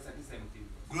them. I rest at the 17th.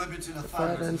 Glory to the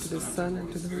Father, Father, and to the Son,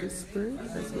 and to the Holy Spirit,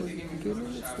 as was in the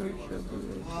beginning, its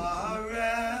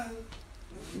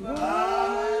now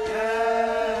shall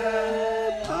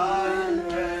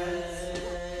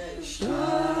be.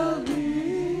 Shall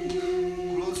be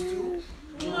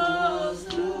close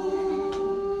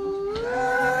to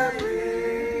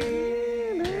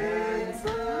every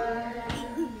inside.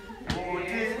 Hold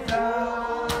it down.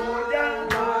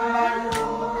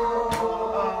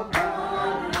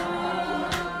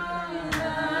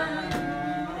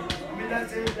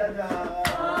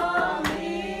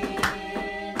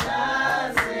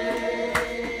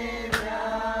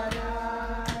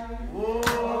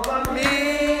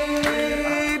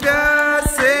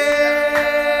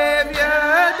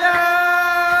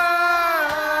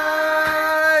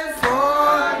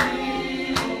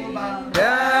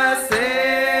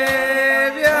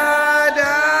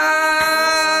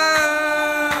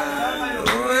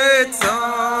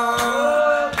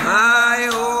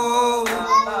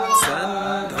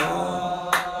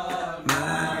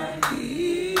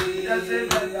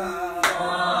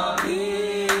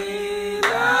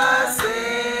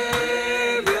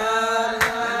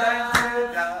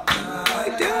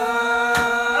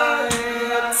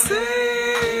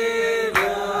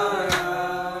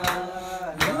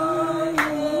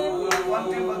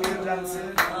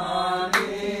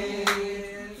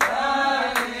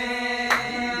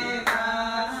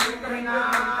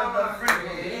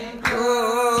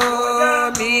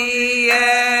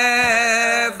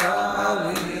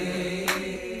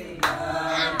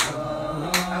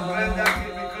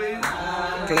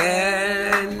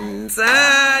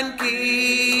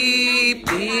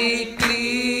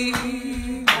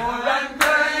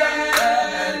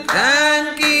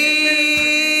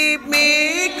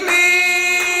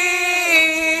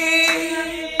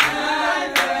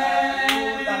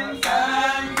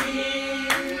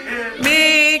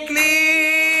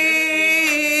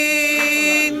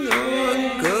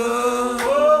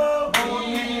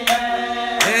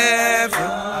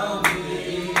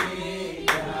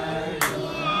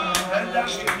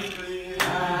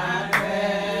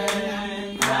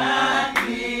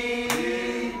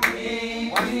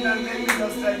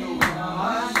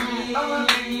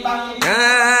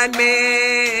 And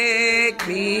make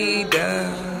me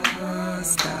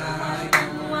dust.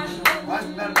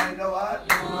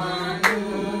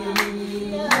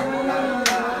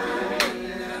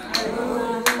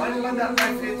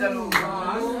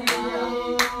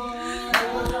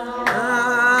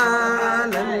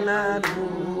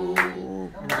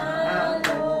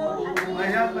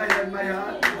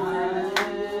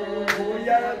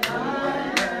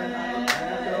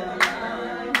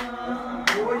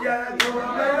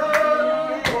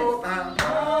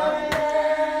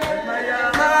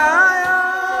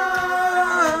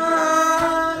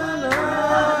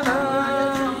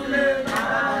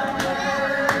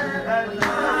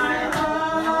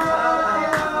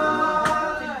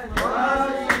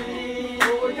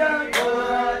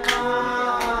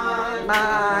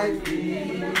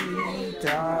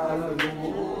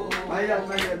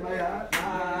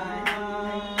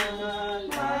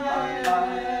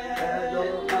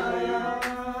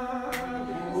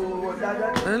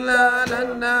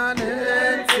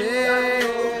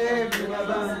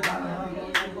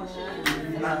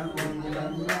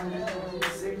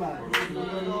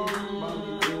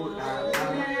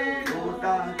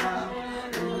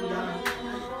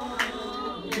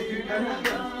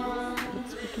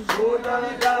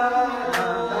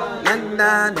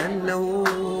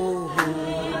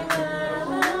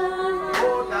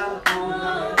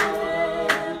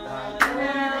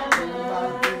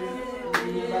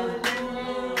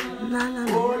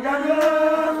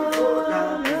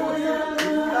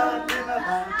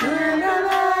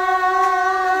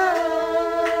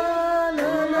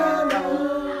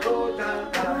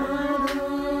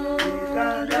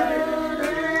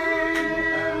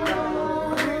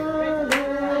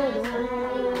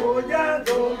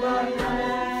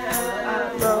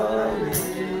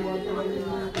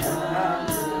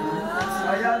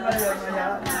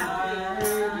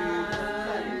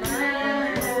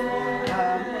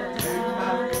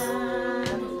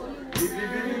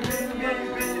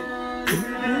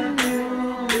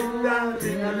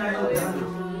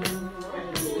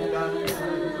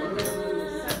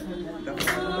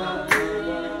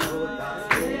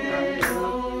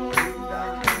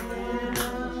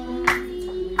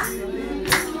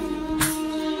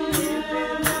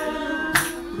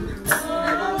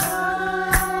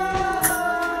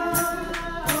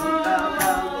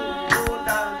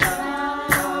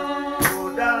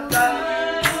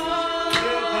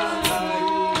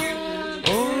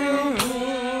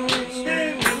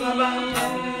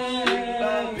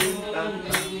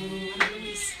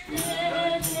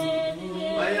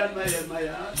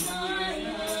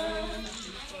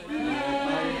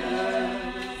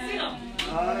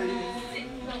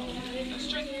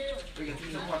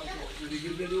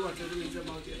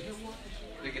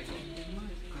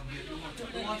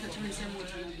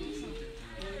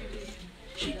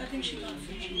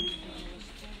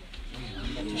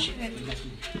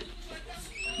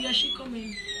 Yeah, she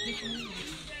coming.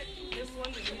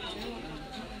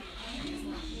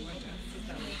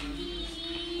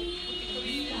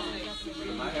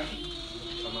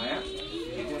 Samaya,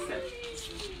 get your set.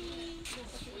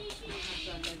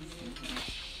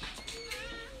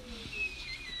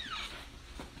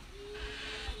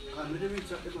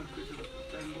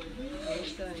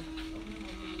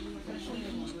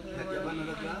 Have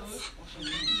another glass?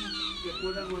 Get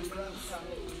more than one glass.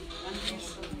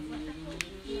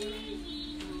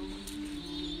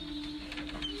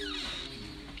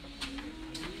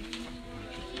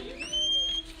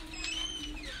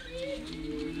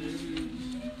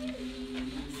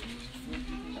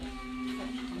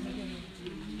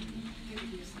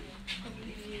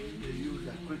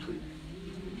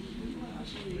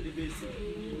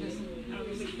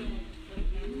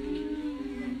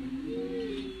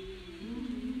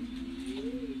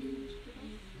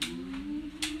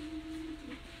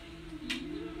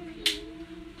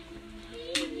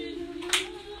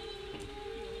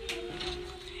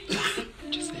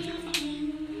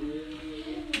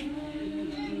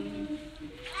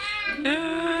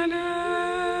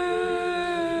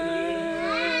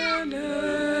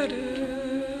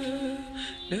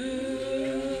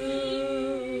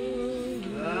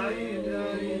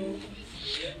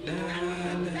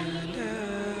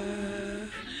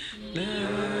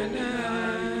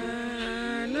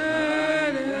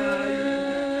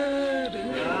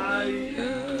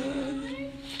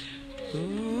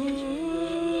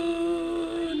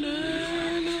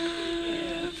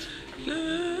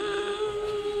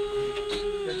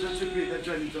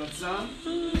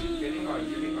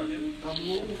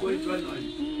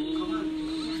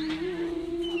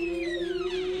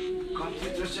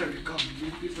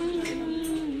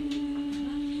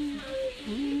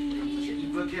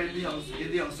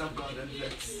 In the house of God and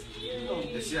bless.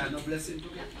 Yes, you have no blessing to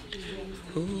get.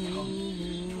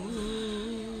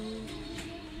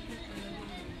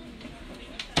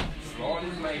 God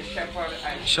is my shepherd.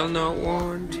 I shall not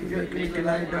want to make me to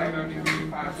lie down.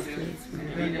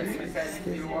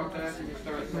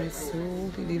 My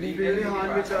soul, he Give me a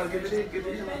hand with her. Give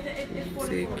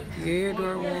me yea, do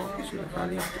I walk through the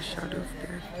valley of the shadow of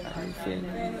death, I fear no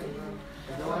evil.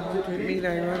 With me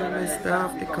thy rod and thy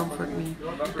staff, they comfort me.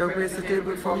 Thou preparest a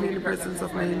table for me in the presence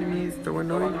of my enemies. Thou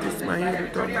anointest my head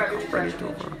with oil, my cup runneth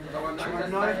over. Thou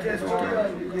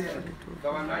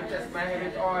anointest my head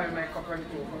with oil, my cup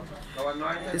runneth over. Thou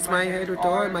anointest my head with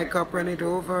oil, my cup runneth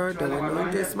over. Thou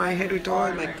anointest my head with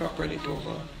oil, my cup runneth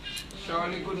over.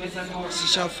 surely goodness and mercy She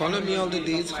shall follow me all the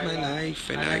days of my life,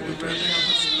 and I will dwell in the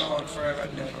house of the Lord forever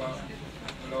and ever.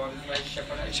 Lord is my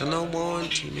shepherd. I shall not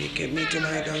want, he maketh me to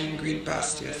lie down in green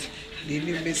pastures. Lead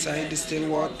me beside the still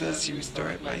waters, he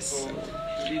restoreth my soul.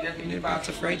 In the paths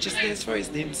of righteousness for his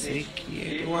name's sake,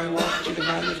 yea, though I walk through the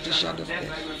valley of the shadow of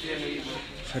death.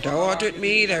 For thou art with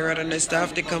me, thy rod and thy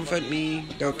staff, they comfort me.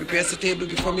 Thou preparest a table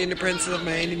before me in the presence of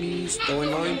my enemies. Thou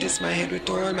anointest my head with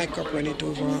oil, my cup runneth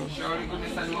over. Surely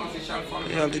goodness and mercy shall follow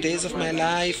me All the days of my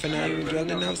life, and I will dwell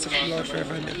in the house of the Lord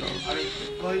forever and ever.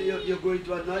 Oh, you're going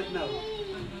to anoint now.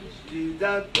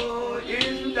 Jesus go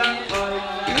in the oil.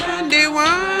 And the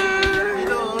wine,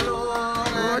 oh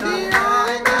the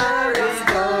oil that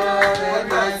restored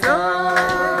my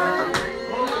soul.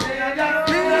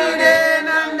 Bleeding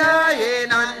and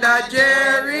dying on the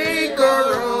Jericho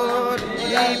road,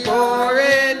 he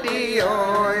pouring the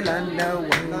oil and the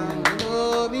wine.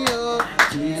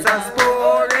 Jesus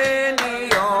pouring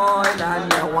the oil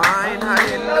and the wine,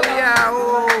 hallelujah,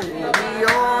 oh, the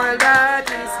oil that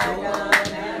restored.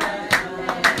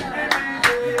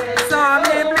 Saw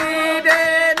me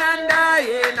bleeding and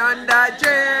dying on the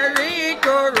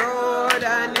Jericho road,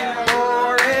 and he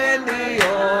pouring the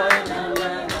oil.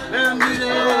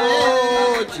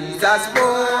 Oh, Jesus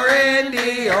pouring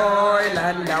the oil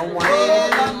and the wine. Oh,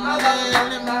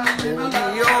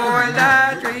 the oil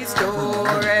that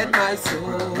restored my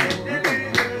soul.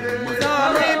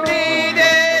 Saw me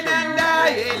bleeding and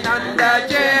dying on the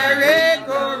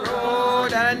Jericho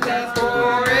road, and he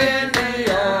pouring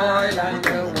the oil and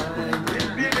the wine.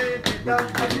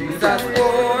 Jesus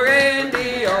pouring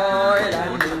the oil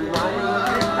and the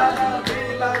wine.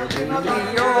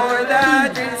 The oil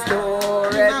that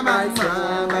restored my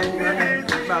soul.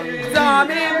 Saw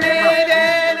me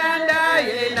bleeding and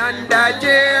dying on the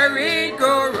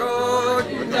Jericho road.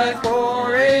 He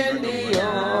pouring the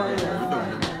oil.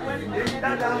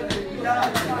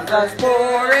 Jesus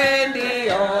pouring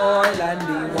the oil and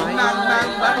the wine.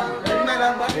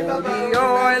 Oh, the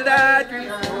oil that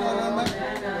restored.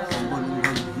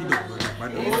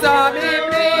 He saw me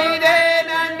bleeding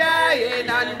and dying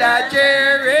on the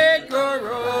Jericho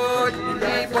road.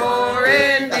 He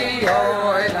pouring the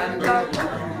oil and the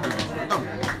wine.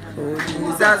 Oh,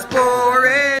 Jesus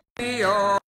pouring the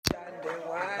oil and the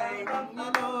wine.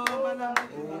 Oh,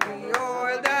 the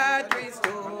oil that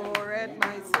restored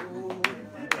my soul.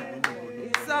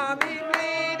 He saw me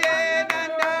bleeding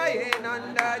and dying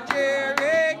on the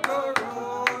Jericho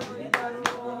road.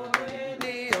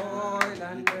 The oil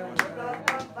and the wine.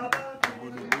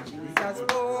 Jesus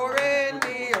pouring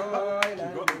the oil and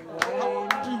the wine.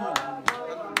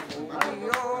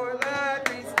 The oil that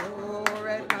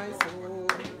restored my soul.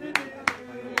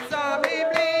 Saw me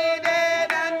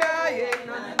bleeding and dying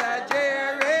on the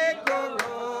Jericho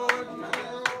road.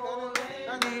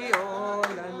 The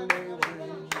oil and the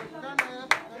wine.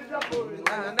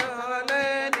 And all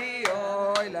the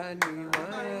oil and the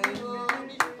wine.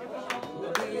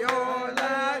 The oil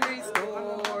that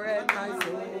restored my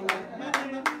soul.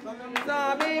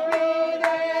 Saw me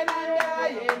bleeding and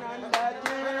dying on the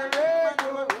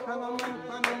Jericho road.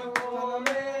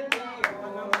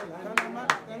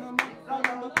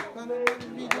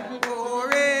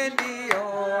 Pouring the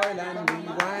oil and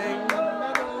the wine.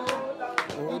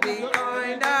 Oh, Oh, the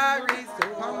oil that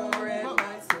restored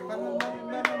my soul.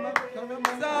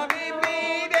 Saw me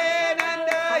bleeding and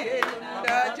dying on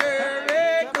the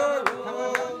Jericho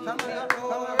road.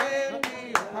 Pouring the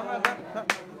oil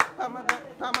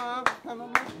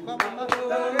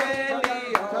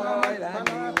and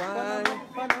the wine.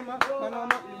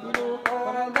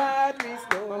 All that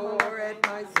restored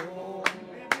my soul.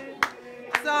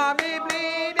 Saw me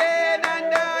bleeding and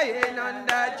dying on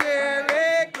the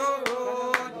Jericho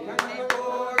road.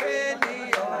 Pouring the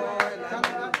oil and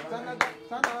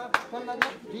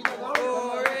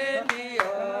pouring the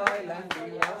oil and the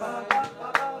wine.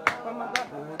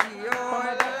 Oh, the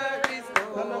oil that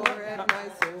restored my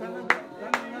soul.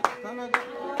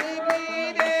 Me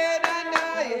bleeding and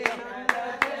dying on the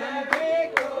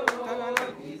Jericho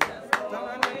road.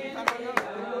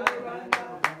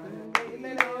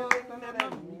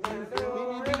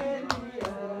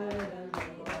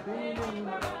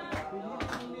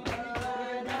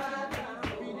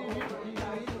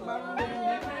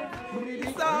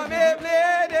 Saw me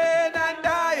bleeding and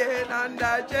dying on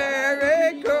the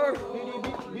Jericho road.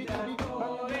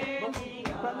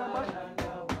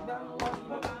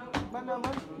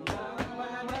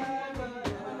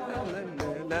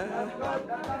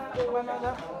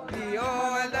 The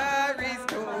oil that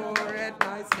restored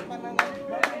my soul.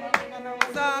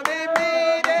 Saw me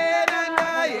bleeding and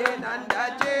dying on the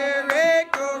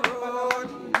Jericho road.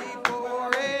 He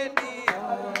pouring the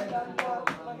oil.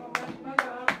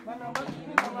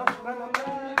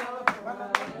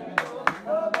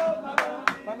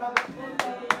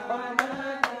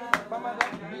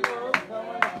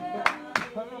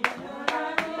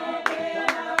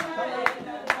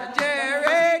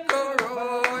 Jericho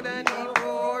road and he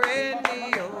pouring the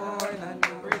oil and the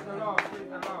Praise the Lord, praise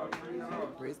the Lord, praise the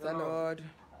Lord. praise the Lord.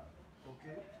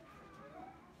 Okay?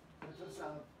 Let us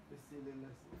have the sealing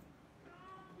lesson.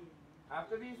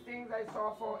 After these things I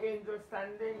saw 4 angels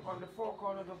standing on the 4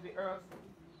 corners of the earth,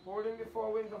 holding the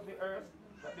 4 winds of the earth,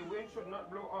 that the wind should not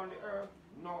blow on the earth,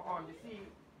 nor on the sea,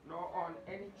 nor on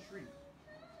any tree.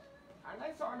 And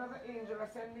I saw another angel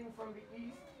ascending from the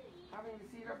east, having the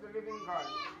seal of the living God.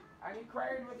 And he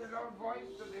cried with a loud voice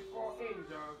to the 4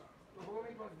 angels, to whom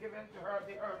it was given to hurt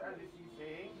the earth and the sea,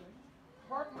 saying,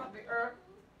 Hurt not the earth,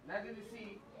 neither the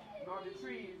sea, nor the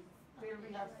trees, till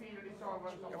we have sealed the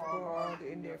servants of our God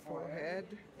in their forehead.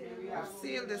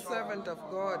 Seal the servant of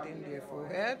God in their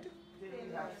forehead. Till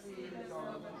we have sealed the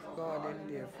servants of God in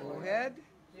their forehead.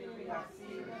 Till we have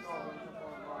sealed the servants of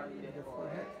our God in their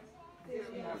forehead.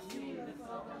 Till we have sealed the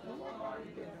servants of our God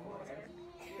in their forehead.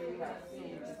 Till we have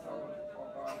sealed the servants of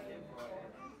our God in their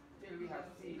forehead. Till we have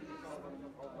sealed the servants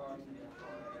of our God in their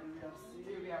forehead.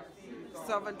 Till we have sealed the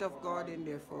Servant of God in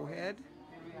their forehead.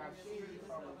 Till we have sealed the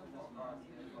servants of our God in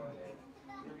their forehead.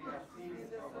 Till we have sealed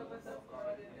the servants of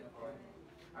God in their forehead.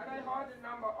 And I heard the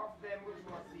number of them which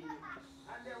were sealed,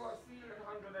 and there were sealed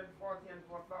 144,000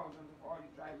 of all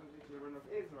the tribes of the children of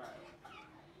Israel.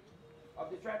 Of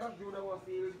the tribe of Judah was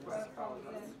sealed 12,000.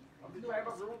 Of the tribe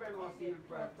of Reuben was sealed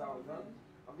 12,000.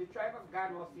 Of the tribe of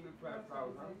Gad was sealed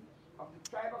 12,000. Of the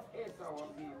tribe of Esau was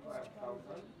sealed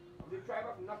 12,000. Of the tribe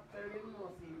of Naphtali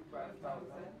was sealed 12,000.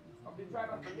 Of the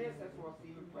tribe of Manasseh was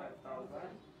sealed 12,000.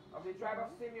 Of the tribe of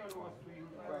Simeon was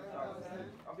sealed 12,000.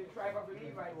 Of the tribe of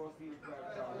Levi was sealed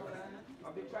 12,000.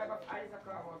 Of the tribe of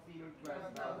Issachar was sealed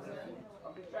 12,000.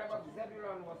 Of the tribe of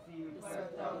Zebulun was sealed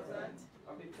 12,000.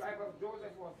 Of the tribe of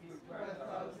Joseph was sealed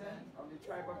 12,000. Of the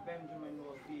tribe of Benjamin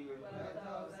was sealed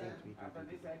 12,000. After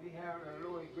this I beheld, and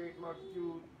lo, a great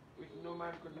multitude which no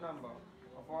man could number,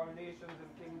 of all nations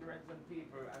and kindreds and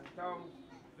people and tongues,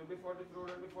 stood before the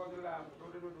throne and before the Lamb,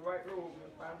 clothed with white robes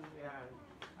and palms in their hand,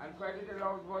 and cried with a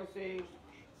loud voice, saying,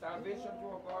 Salvation to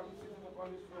our God who sitteth upon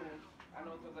his throne, and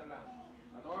unto the Lamb.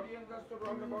 And all the angels stood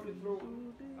round about the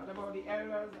throne, and about the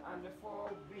elders and the 4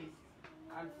 beasts,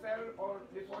 and fell all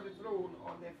before the throne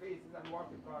on their faces and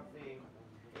worshipped God, saying,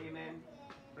 Amen.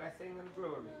 Blessing and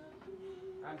glory,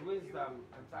 and wisdom,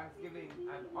 and thanksgiving,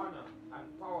 and honor, and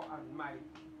power, and might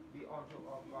be unto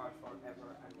our God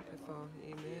forever and ever.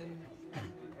 Amen.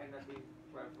 And at the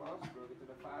 12th verse, glory to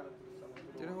the Father, to the Son,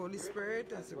 and To the Holy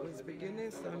Spirit, as it was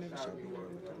beginning, so never shall be,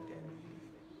 world without end.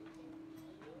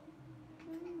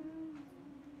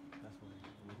 That's what we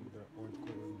do the old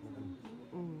code.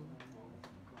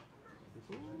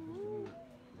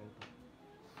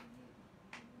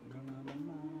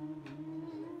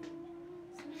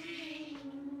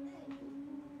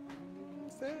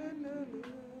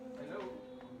 Hello.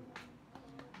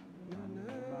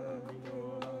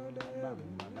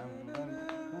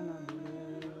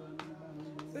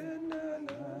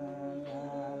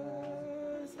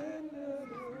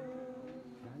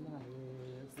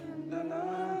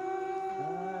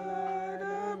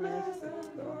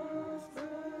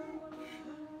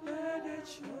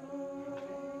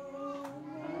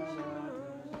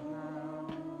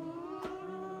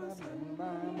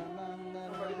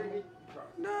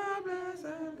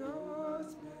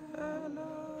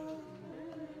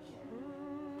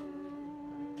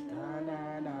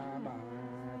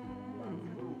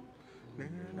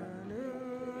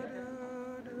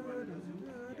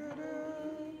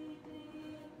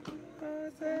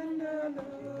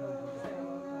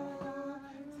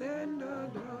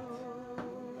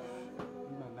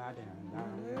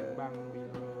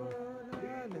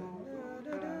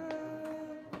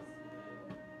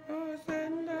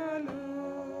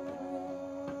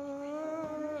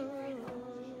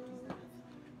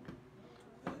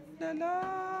 The light,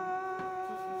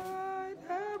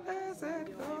 the blessed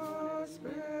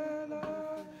gospel,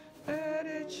 let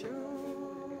it show,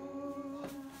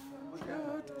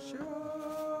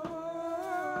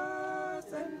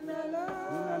 send the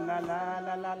light, la la la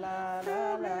la la la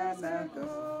la la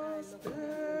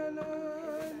gospel,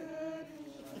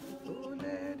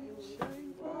 let it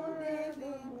shine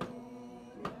forever.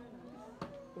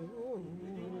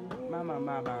 Mama,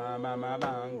 mama, mama,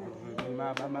 mama,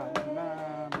 mama, mama.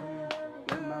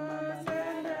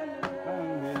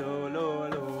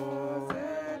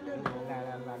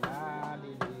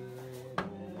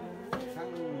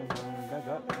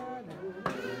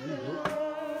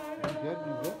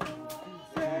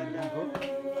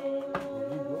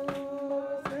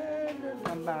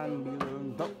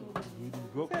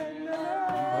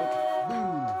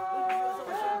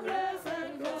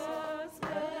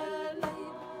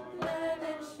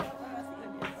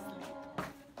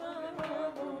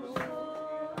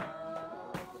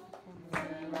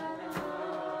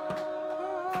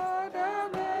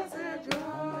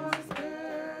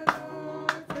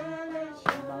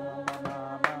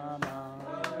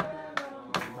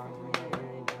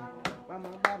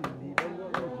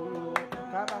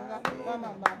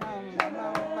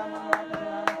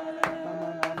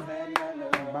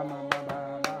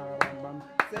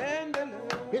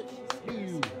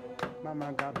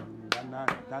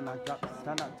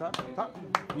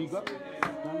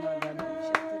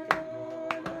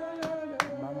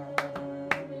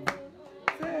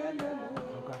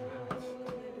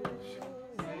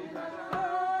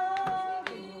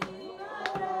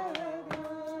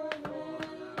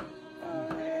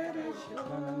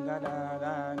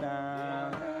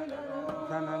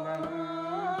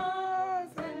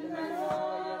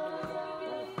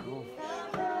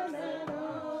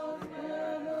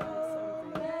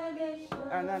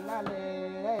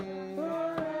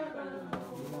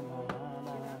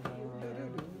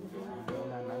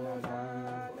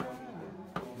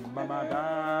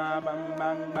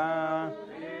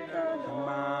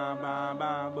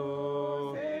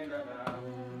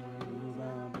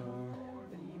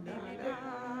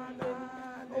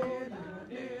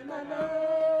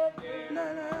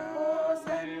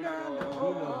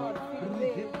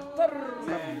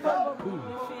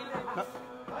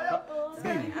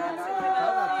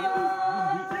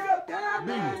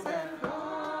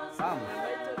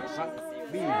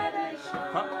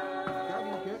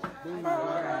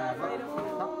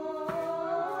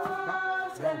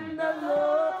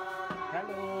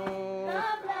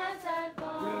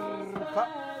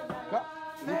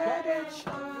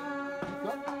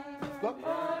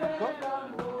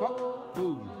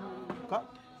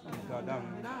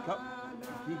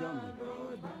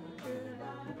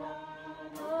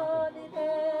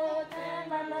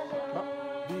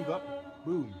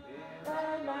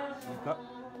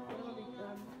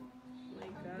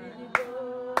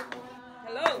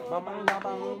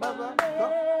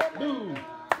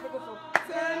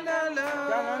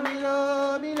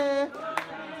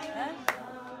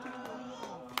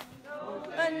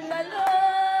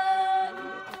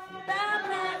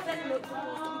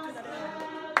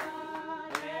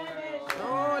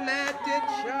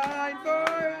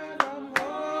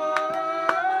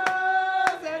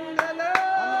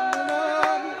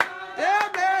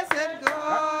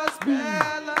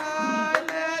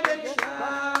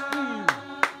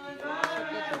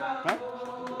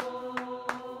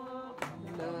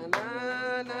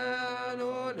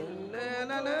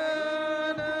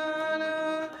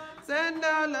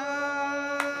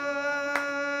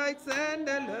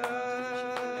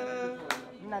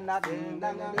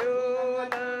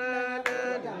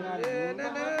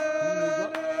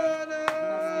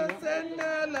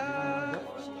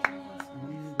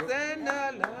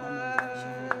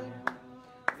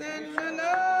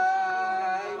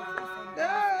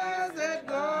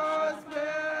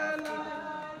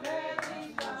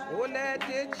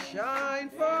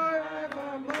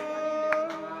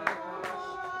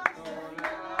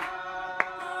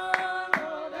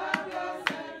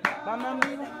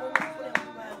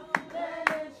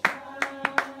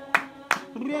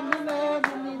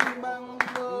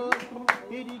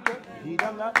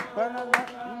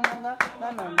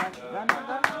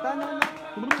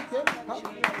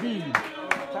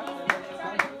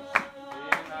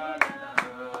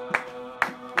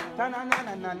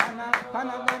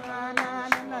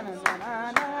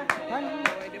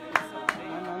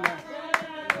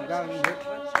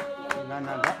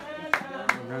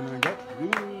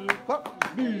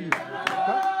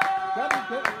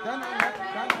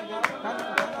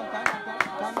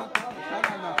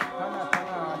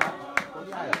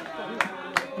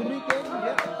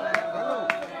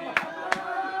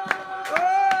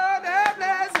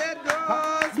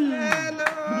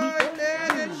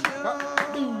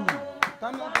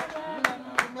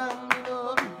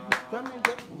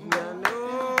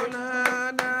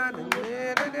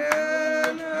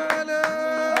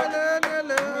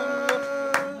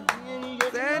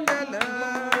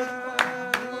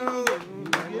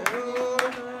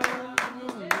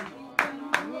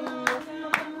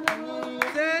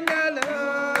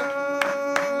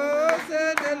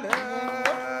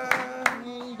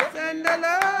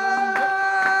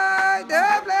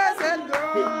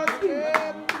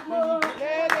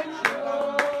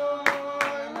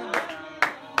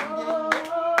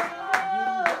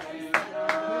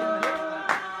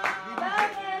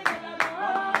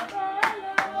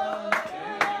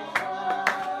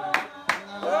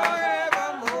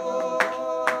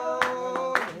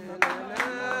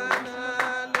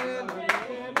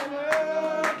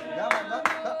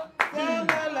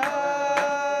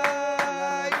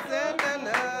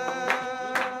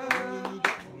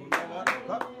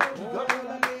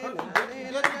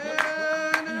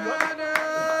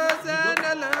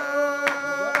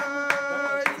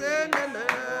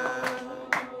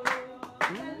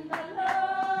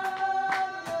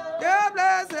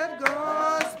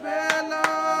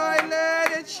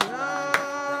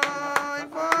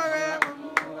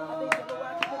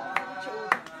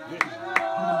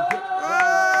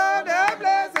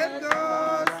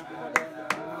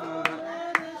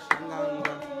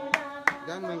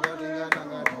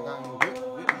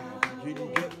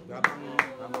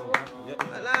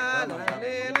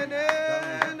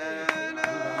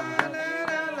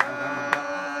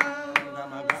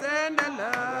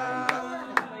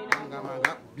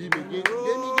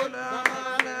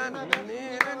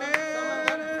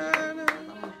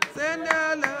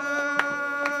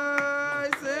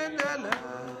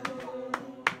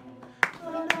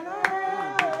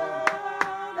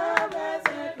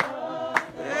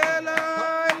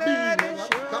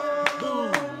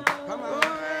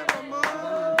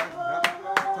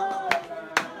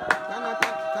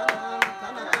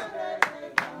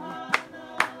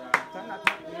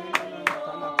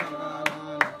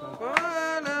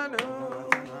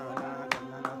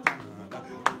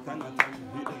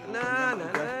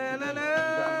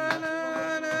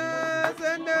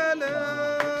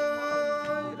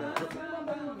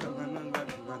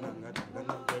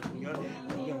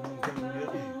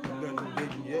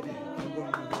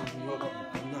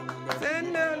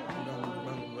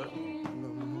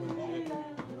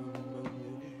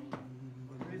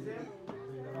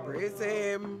 Praise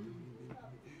him.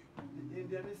 The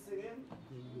Indian is singing.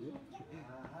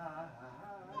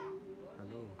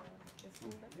 Hello.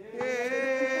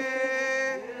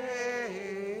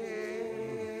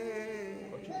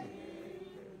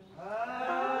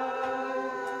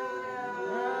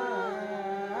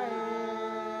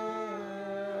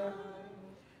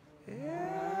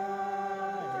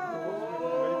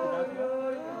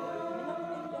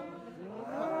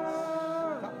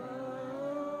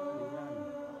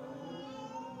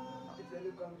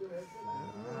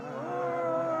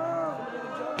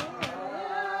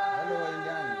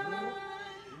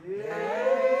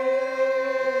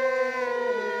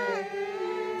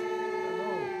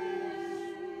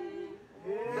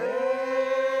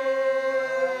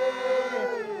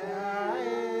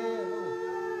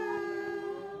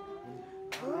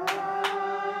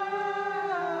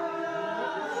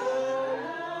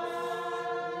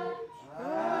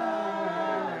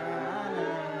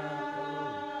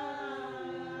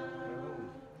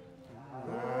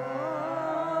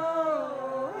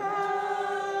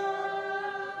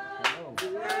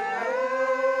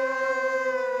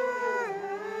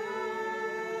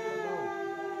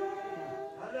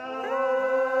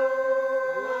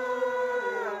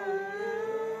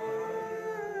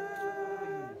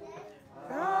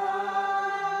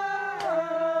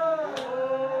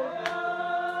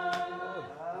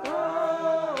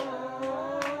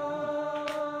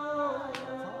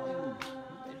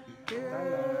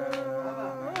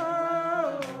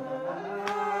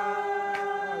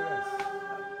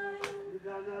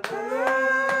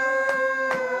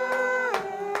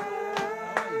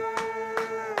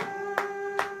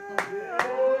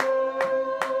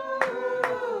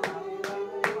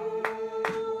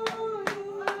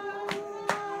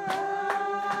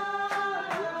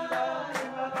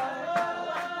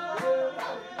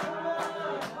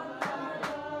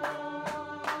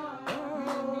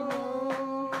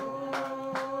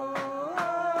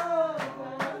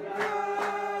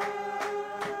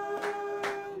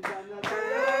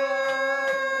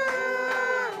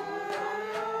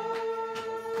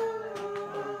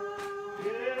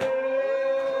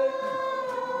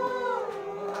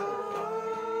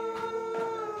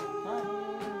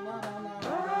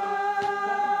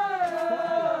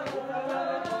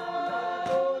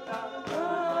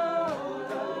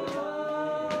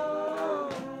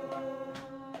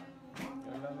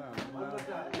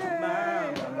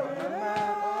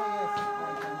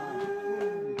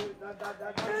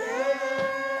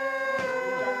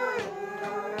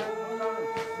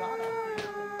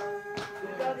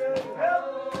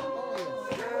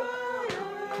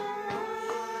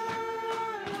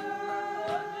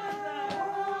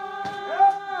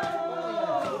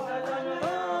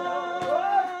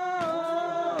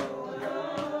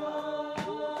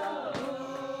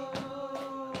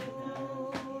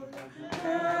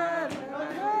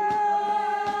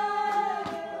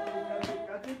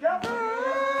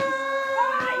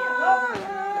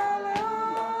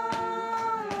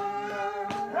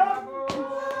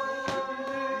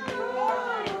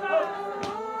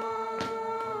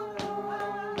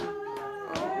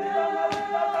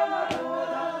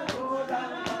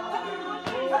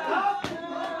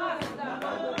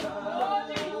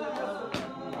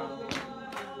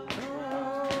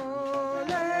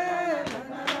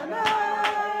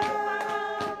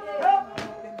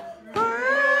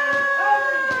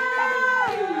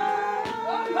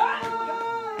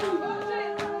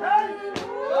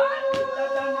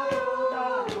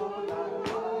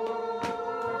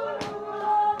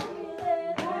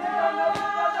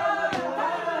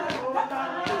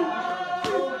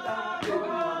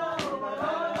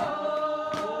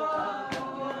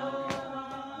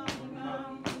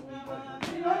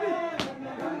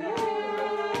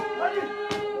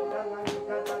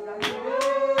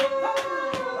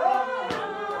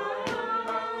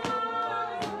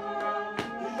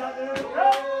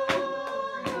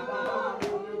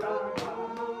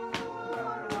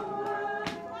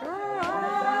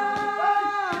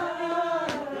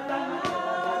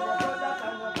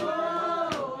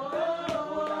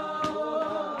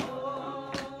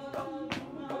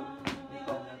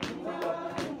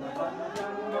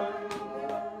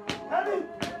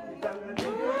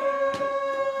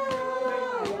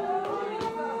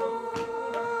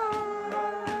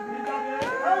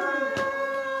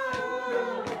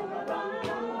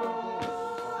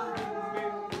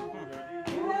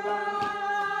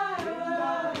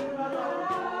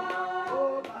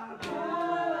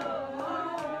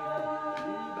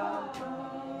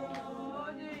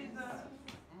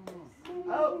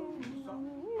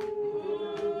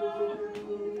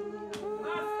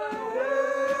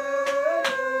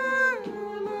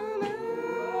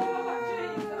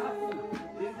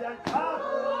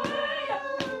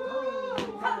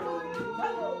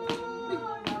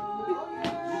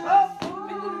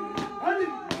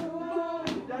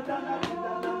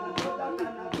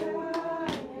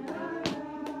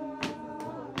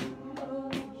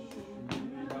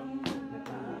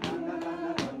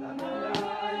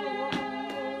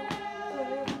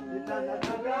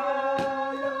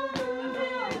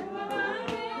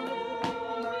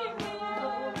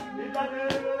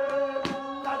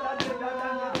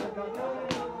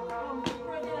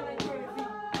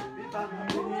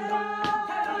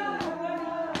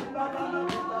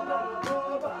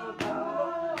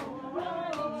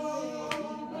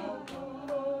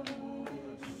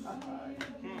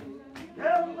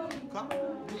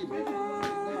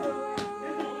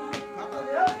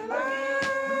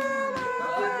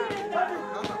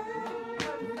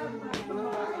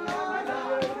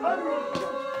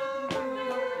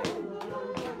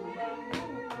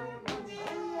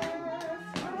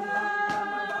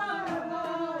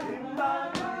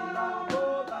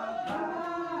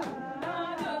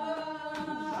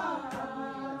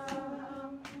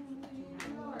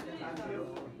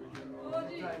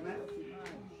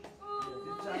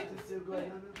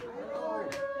 Master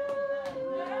Lord.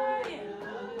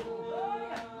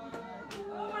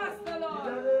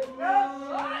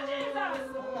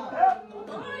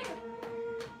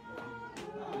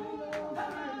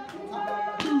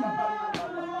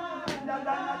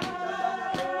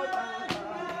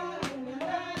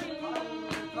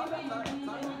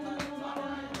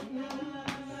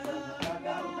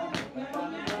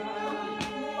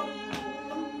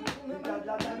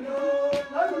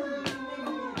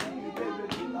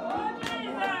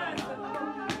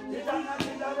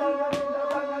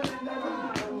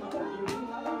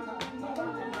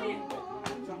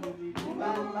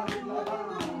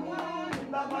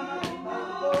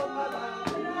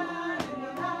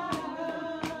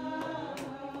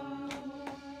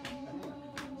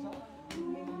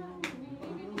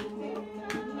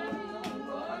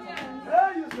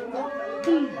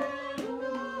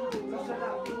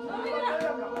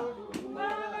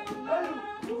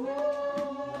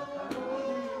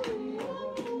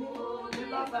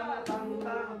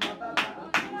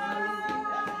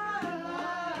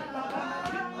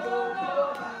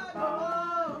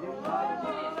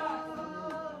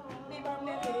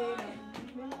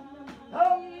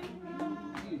 Oh,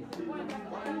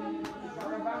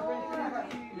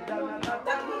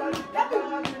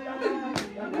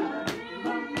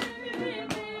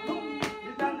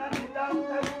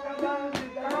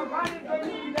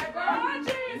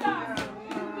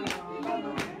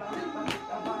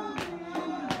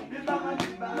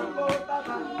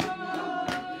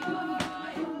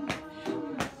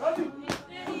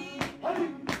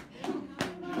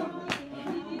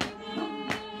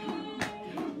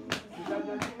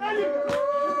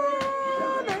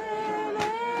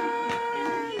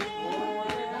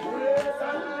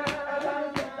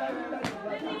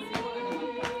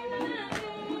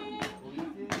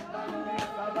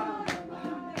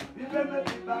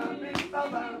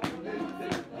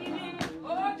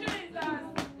 Jesus.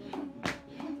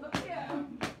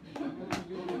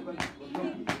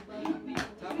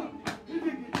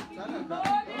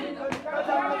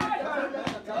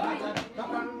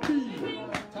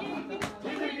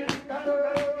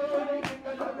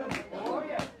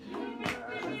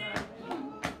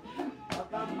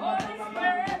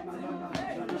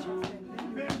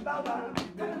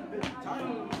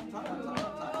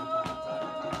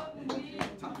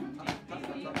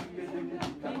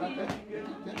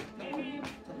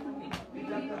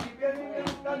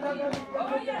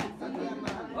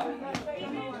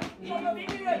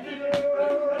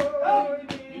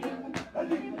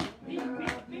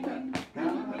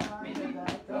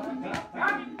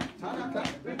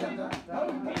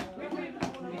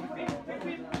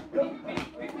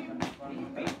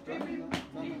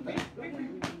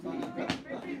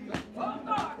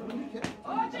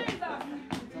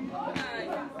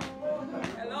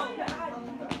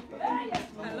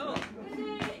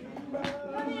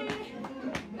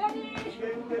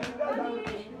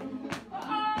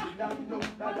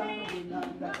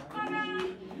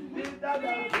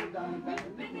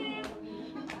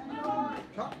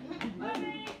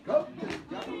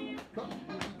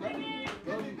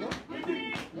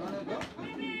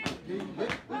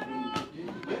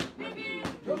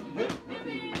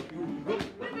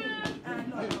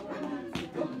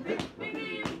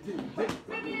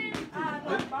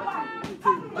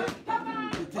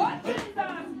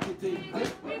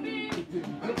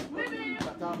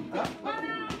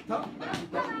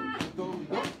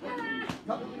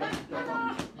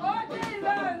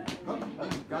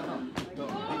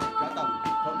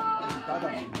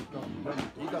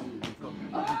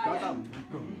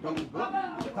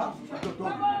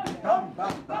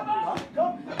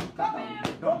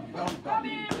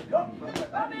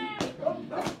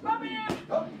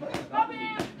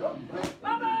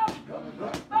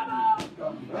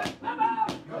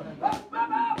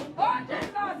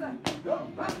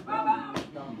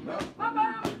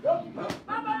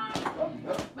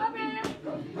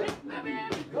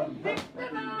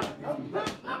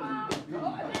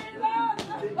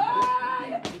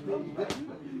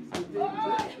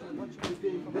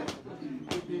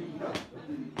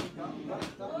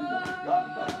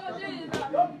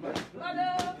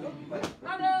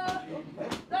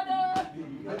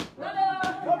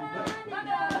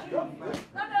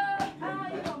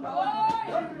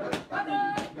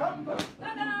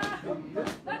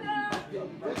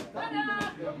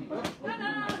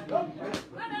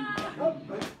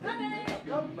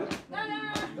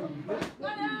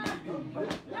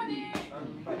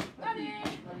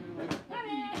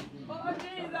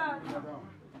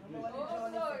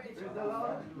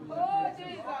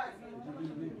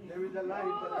 There is a light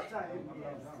at a time.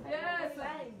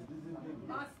 Yes.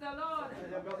 Master Lord.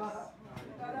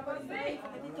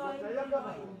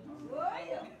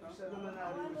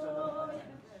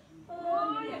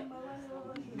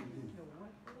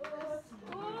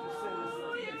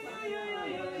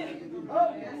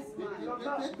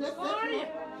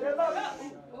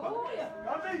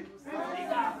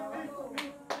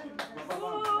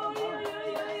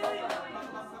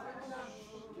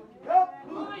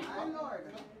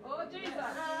 Oh, Jesus.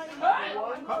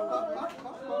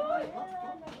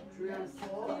 Three and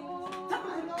four.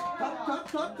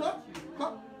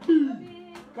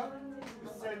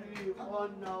 Send you on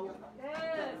now.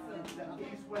 Yes. The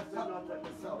east, west, and north, and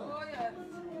the south. Oh, yes.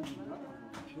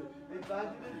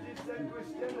 Evangelist did say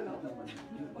Christian, you know.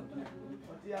 But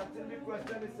he asked me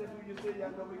question, he said, do you say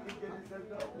you're the wicked kid? He said,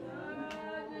 no.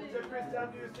 He said, Christian,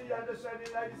 do you see you're the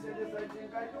shining light? He said, yes, I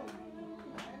think I do.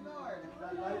 The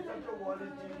light of the world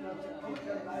is Jesus, to keep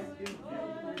the light in you.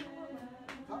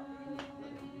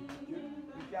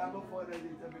 You can't go further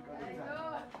later because of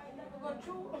time. Go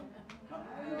through. Some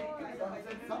said,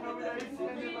 this is how we are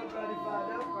seeing him, my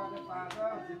grandfather. Grandfather,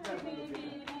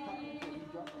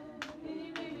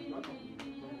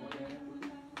 the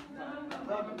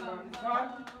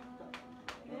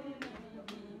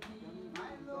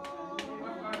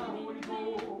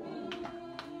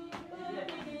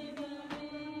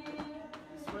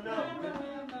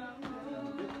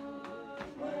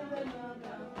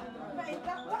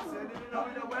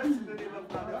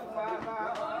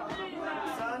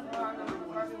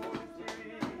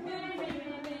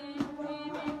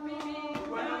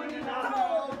of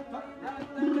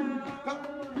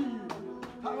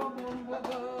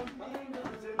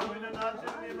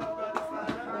the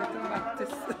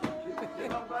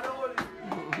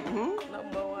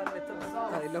Number one, I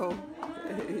know.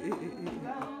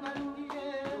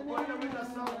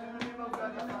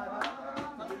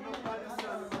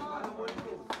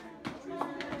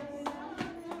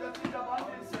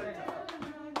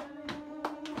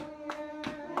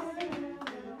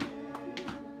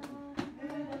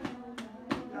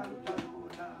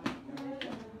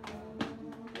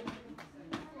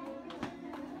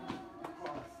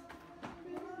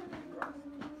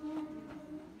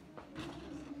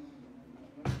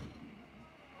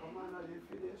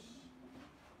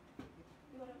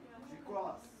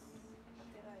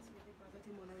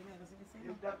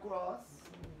 If the cross,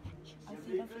 the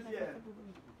vehicle here,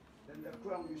 then the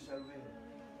crown we shall win.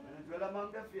 And it will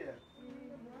among the fear,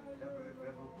 the put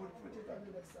it on the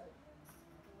other side.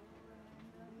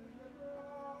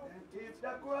 And if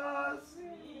the cross,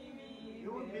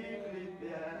 you meekly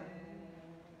bear,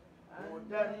 oh,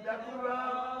 then the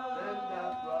crown,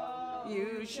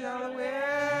 you shall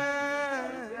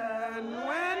wear, and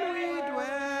when we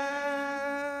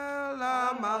dwell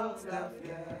amongst the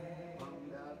fair,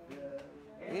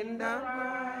 in the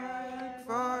bright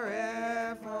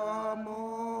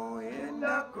forevermore, in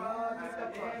the cross,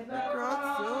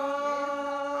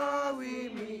 so we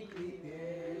meekly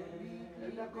bear.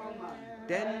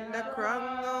 Then the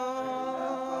crown,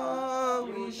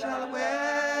 oh, we shall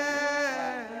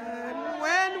wear, and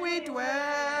when we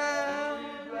dwell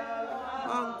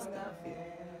amongst the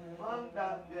fair,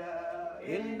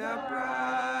 in the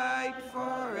bright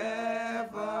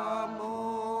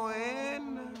forevermore,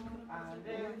 in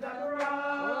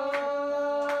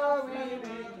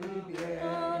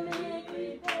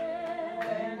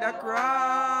the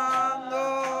crown,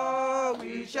 oh,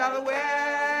 we shall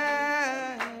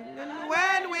wear, and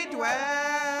when we dwell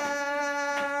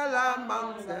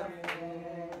amongst them,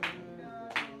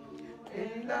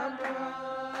 in the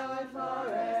bright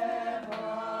forevermore,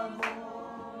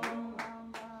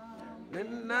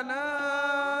 na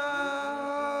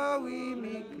we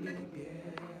meekly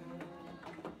bear.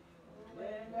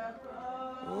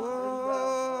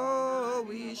 Oh,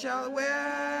 we shall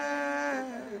wear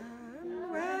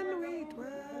when we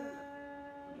dwell.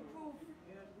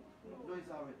 No, it's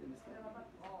all right.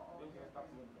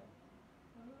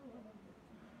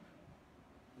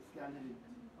 It's scanning it.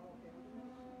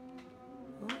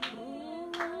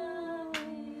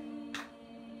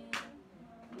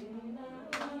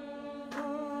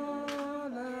 Oh,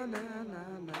 la, la, la,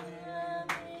 la.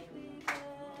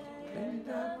 In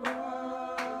the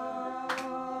cross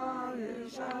we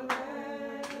shall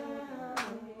wear,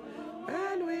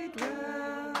 and we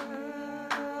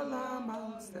dwell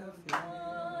amongst the fair.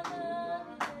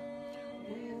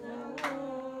 Oh,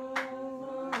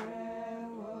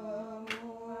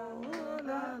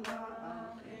 la, la.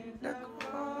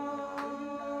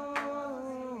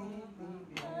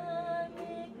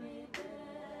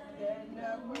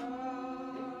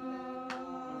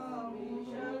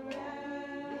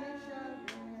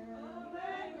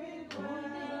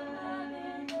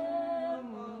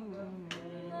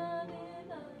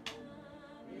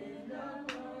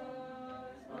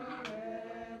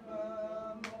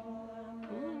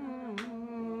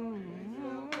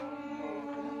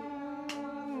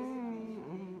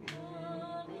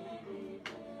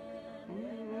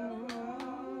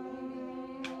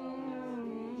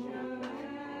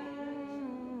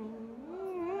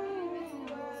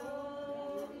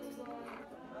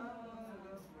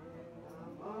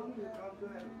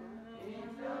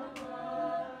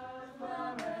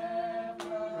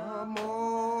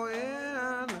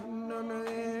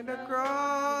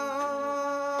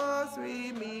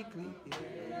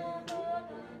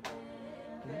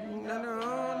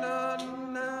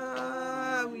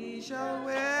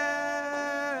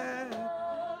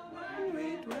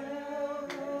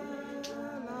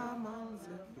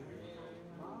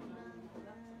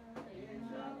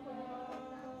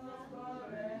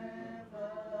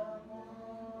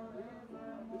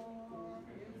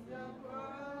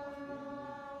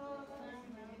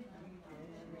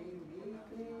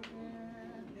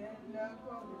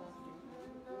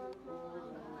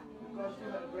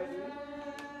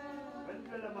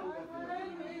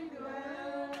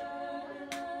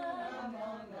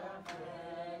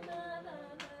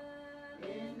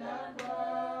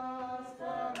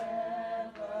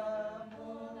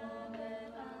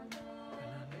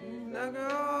 the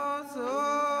cross,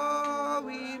 oh,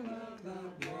 we meekly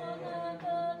bear.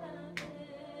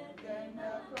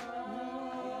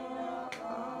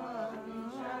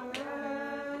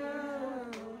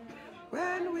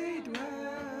 When we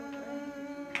dwell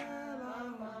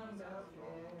among the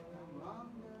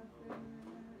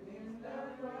in the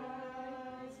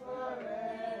cross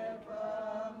forevermore.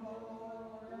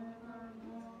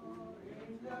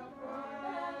 In the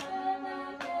cross,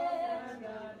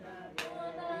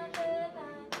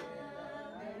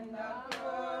 in the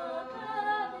cross,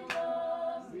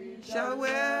 we shall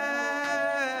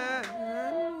wear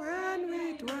when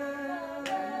we dwell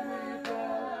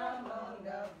among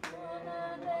the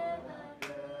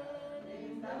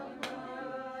in the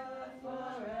cross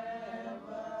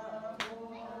forevermore.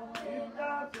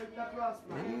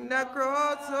 In the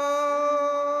cross,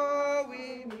 oh,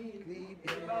 we meekly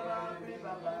bear.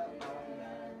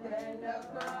 In the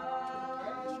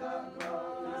cross,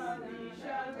 we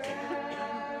shall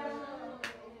bear.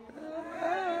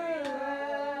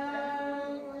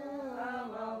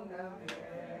 Among the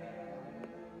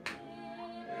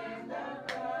in the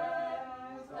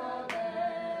cross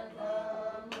forevermore.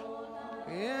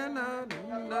 In the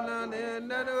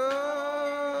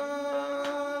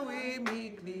we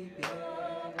meekly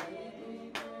bear.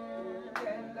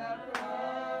 In the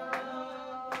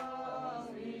cross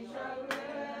we shall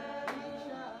bear.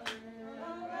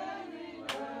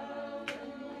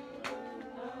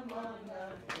 Among the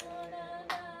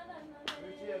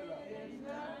in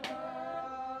the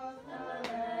cross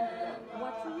forevermore.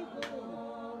 What's you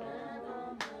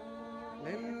going?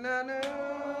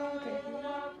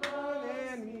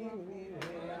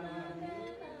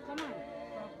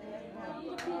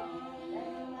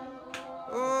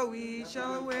 Oh, we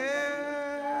shall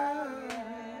wear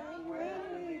when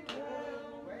we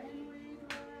dwell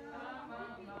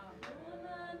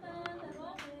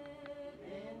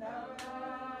in the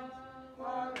cross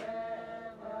forevermore.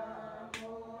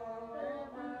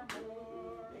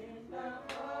 In the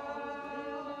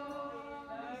cross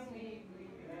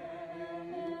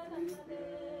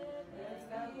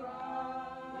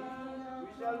we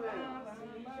shall win.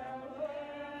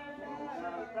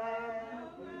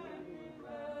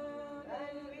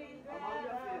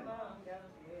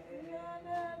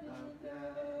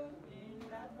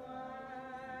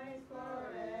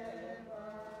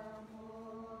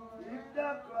 Lift the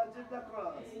cross, lift the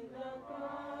cross.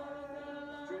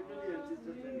 Straight to the end,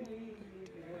 Sister Jenny.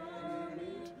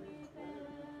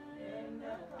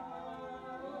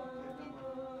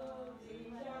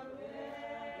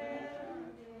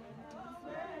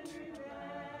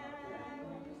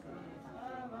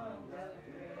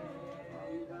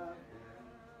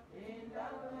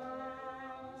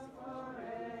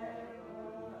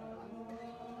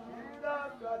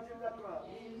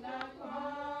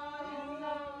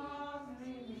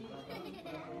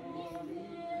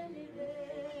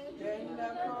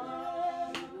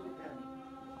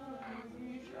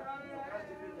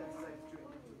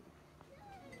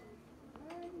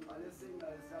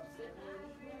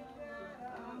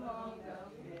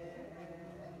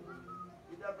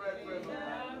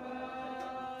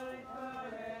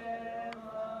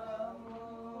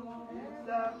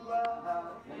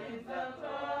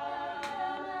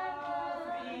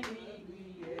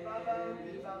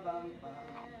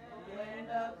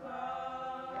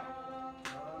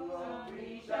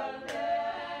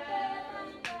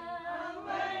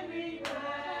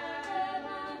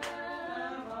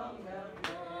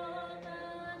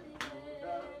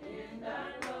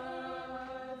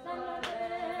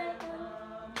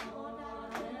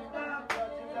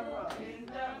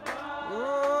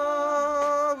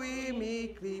 Oh, we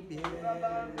meekly bear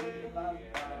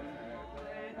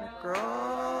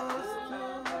across the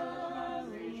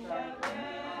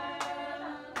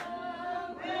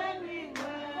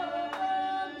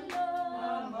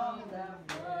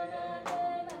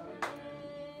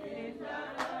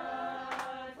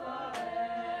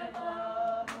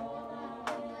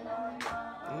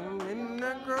in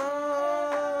the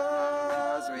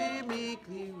cross we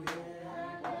meekly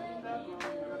wear.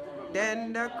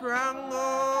 Then the crown,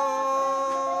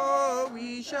 oh,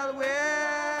 we shall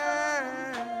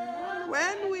wear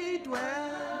when we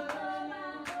dwell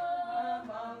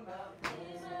among the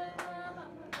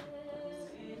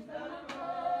in the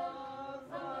cross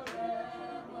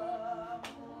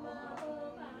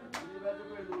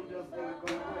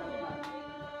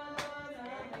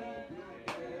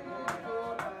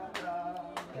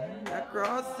the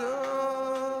cross,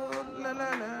 oh, la la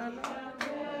la la.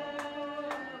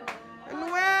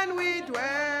 And when we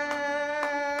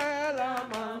dwell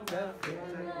among the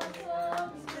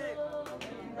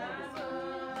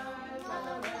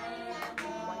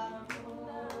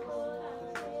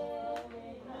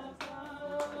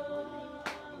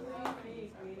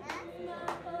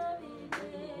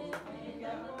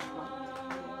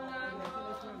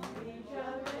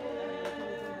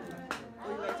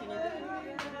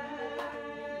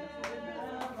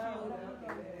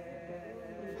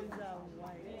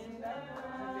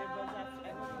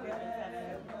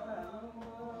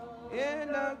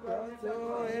cross,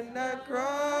 oh, in the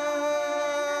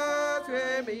cross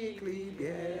where me cleave,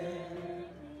 yeah.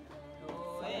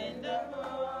 Oh, in the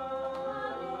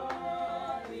cross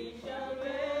we shall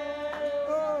dwell.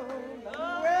 Oh,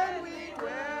 when we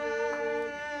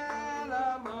dwell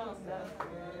amongst the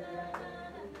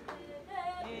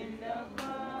In the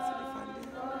cross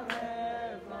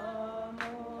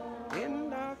forevermore. in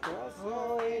the cross,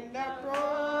 oh, in the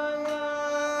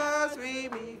cross we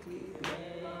me cleave, yeah.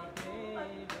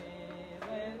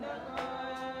 When the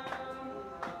cross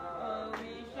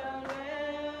we shall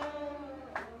dwell.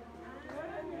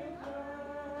 When the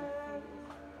cross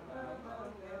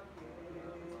among the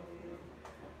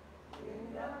in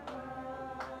the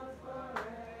cross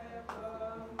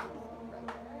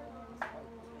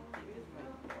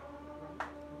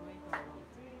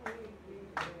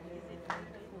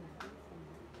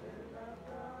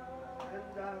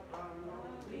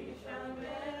we shall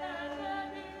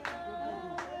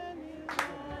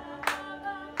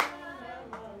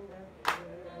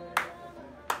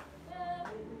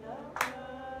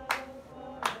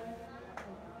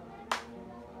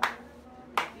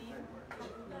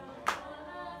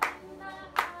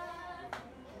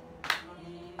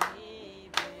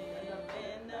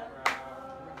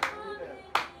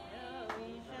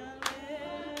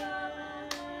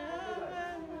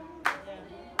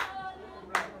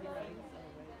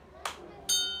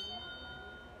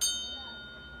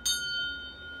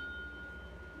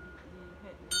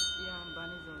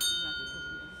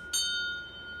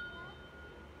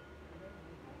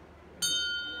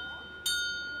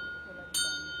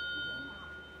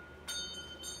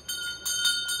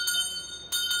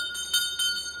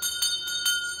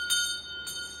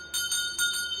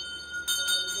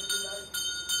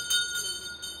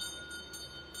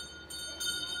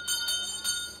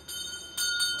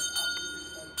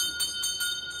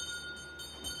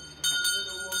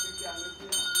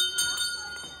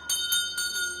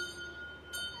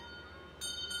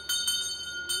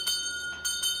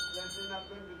not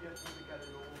going to get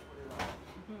physically over for the ride.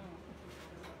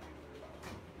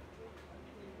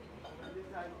 And the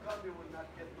time come, you will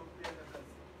not get no pain of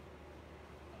blessing.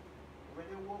 When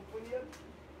you walk for him,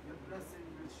 your blessing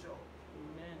will show.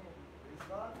 Amen. Praise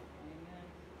God. Amen.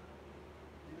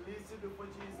 The least you do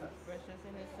for Jesus. Precious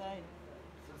in his sight.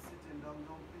 So sitting down,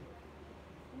 don't be.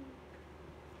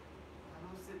 I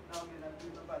don't sit down and I do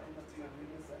nobody nothing and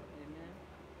read inside. Amen.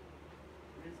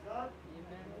 Praise God.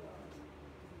 Amen.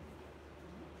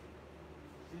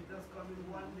 Jesus coming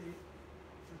one day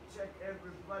to check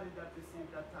everybody that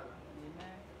received that talent.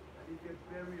 Amen. And if you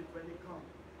bury it when he comes,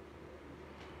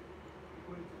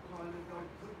 you're going to call it down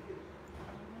quickly.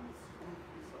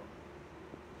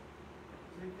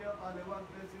 So if you're on the one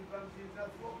blessing from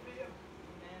Jesus, walk for him.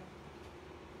 Amen.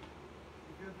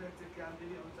 If you're better, can't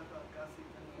be able to God, because he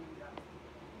can do that.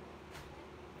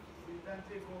 Satan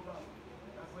take over.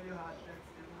 That's why your heart text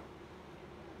him now.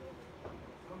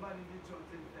 Somebody did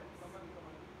something text.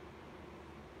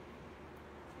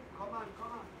 Come on,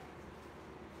 come on.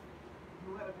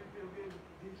 You have people going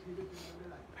this in the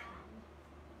life.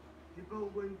 People who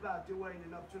going back to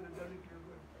winding up to the belly feel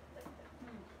good.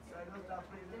 So I don't stop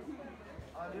playing.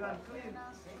 Are you unclean?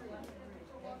 Yes,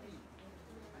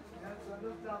 so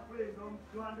don't stop praying. Don't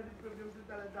 200 people to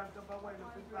tell a doctor about winding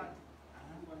up his body.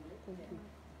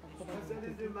 So said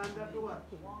is the man that do what?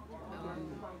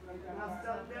 Now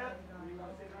stand there.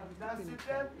 Now sit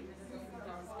there.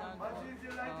 What is the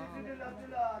light is in the love of the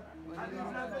Lord? And his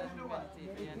love is the what?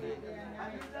 And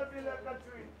his love is like a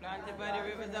tree. Planted by the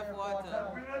rivers of water.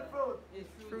 That bringeth fruit.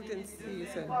 Fruit in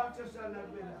season. Culture shall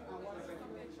not be there.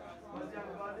 But they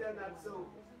are not so.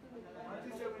 What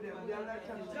is it with them? They are like a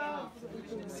child.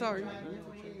 Sorry.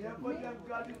 Therefore, they have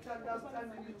got it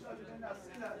understanding the church and the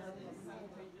sinners.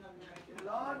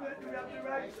 Lord, when we have the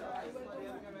right side.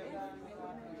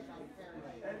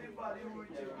 Anybody who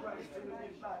reaches Christ will be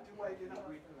party winding up.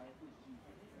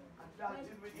 And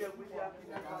dancing with them with their happy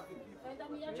people.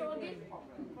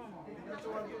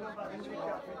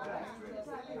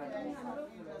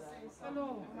 Hello.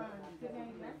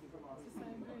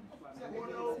 Who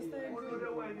know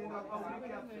the winding up of the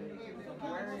captain?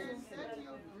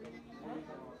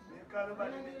 You can't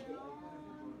nobody do.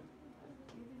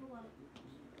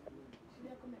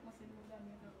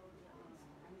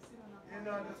 You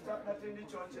know, to stop that in the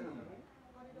church, you know.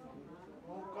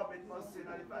 Who commit must sin,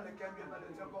 and if I can be able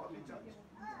to go to the church.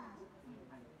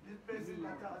 This place is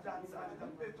not a dance, and it's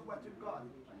a place to worship God.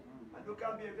 And you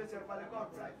can be able to say, for the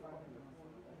God's side.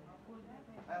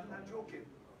 I'm not joking.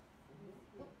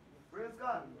 Praise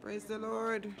God. Praise the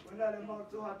Lord. When I am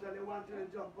out so hot and they want you to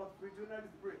jump up, preach, you know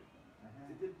this break.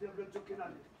 The devil took in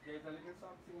on it. There's a little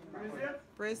something in Praise my Him.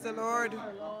 Praise the Lord.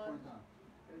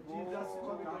 Jesus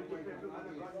coming to give everyone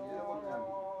a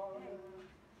God.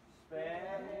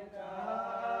 Spend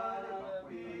all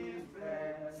we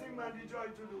spend. Sing man the joy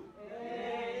to do.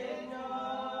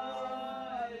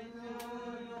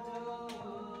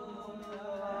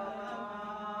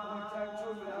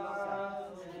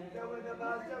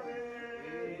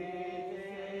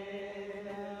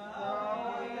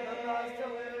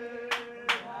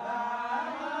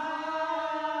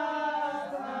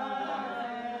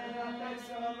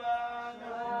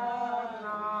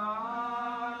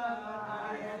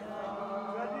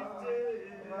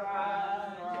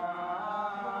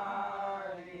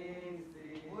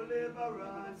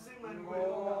 Sing man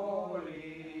holy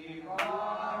God,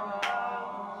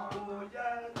 oh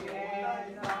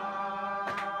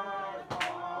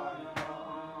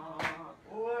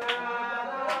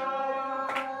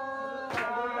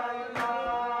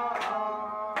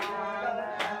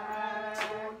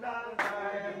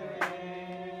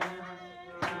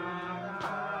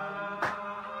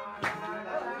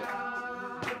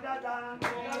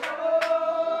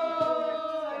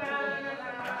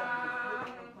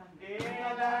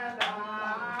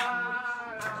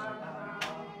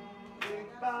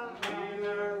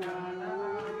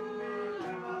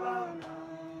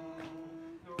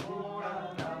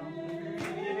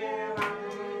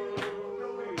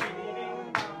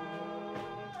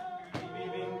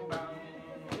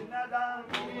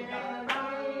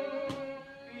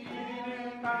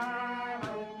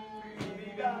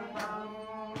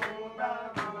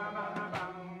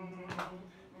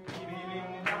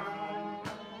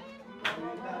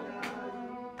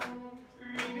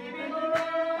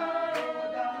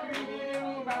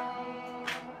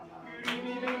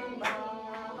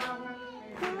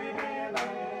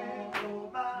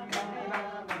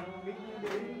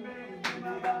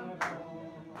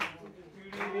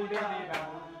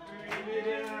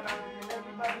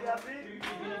Everybody happy?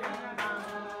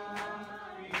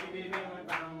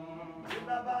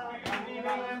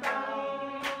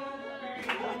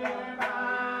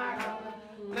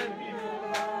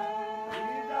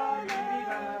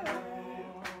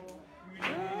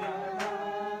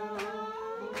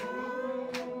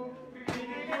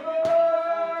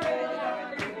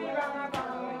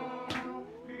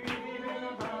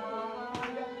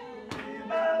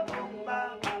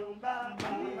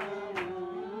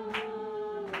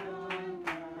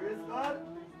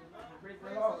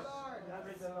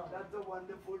 That's a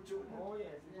wonderful tune. Oh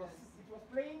yes, it was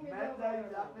playing with Man that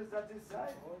is darkness at his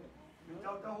side.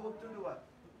 Without a hope to do what?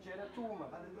 Shed a tumor.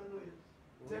 Hallelujah.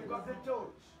 Take up the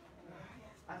torch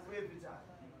and wave it out.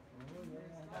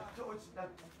 That torch,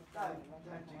 that time to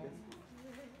get school.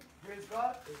 Praise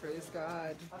God. Praise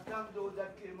God. I thank those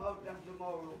that came out and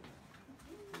tomorrow.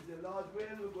 With the Lord's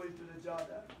will, we're going to the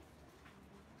Jordan.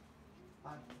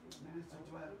 And Minister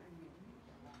 12.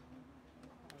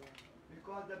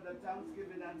 Because of the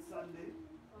Thanksgiving on Sunday,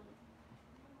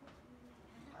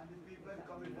 and the people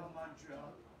coming from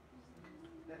Montreal,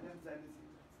 let them sign the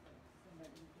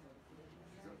secrets.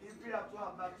 So if we have to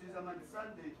have baptism on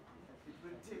Sunday, it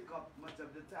will take up much of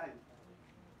the time.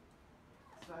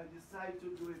 So I decide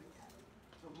to do it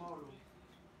tomorrow,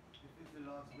 if it's the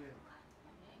Lord's will.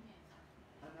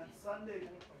 And on Sunday,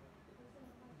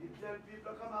 if 10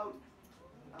 people come out,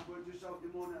 I'm going to shout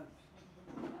the monarchs.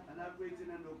 And I'm waiting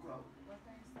in no crowd.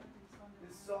 The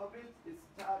service is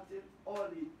starting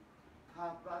only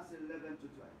 11:30 to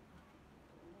 12.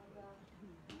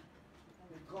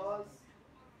 Because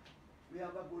we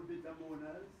have a good bit of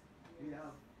mourners, we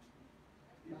have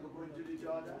people going to the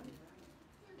Jordan,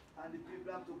 and the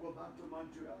people have to go back to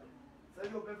Montreal. So I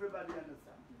hope everybody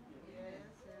understand. Yes.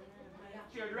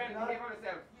 Children, behave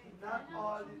yourself. Not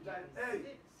all the time.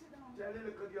 Hey, tell the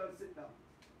little girl sit down.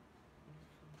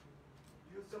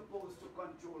 You're supposed to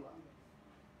control her.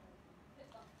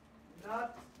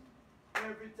 Not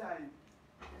every time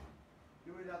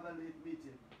you will have a late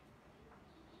meeting.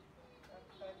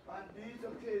 On these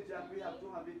occasions, we have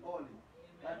to have it early,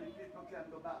 that the people can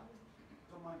go back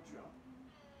to Montreal.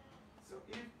 So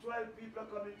if 12 people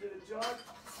come into the church,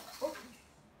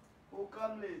 who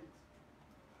come late,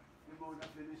 we won't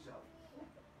finish up.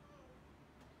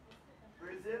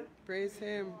 Praise Him. Praise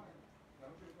Him.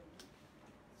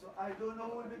 So I don't know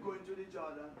who will be going to the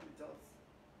Jordan with us.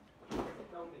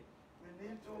 We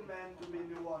need 2 men to be in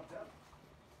the water.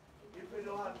 If we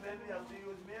don't have men, we have to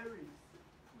use Marys.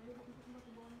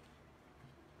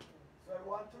 So I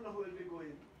want to know who will be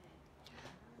going.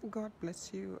 God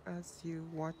bless you as you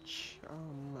watch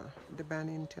the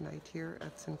banning tonight here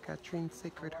at St. Catherine's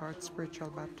Sacred Heart Spiritual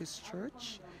Baptist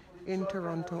Church in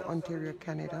Toronto, Ontario,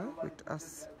 Canada with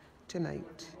us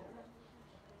tonight.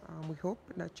 We hope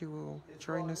that you will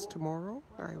join us tomorrow.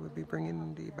 I will be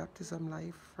bringing the baptism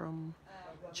live from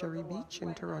Cherry Beach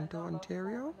in Toronto,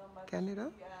 Ontario,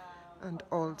 Canada. And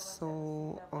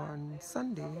also on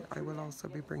Sunday, I will also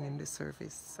be bringing the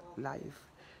service live.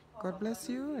 God bless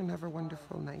you and have a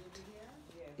wonderful night.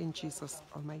 In Jesus'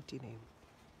 almighty name.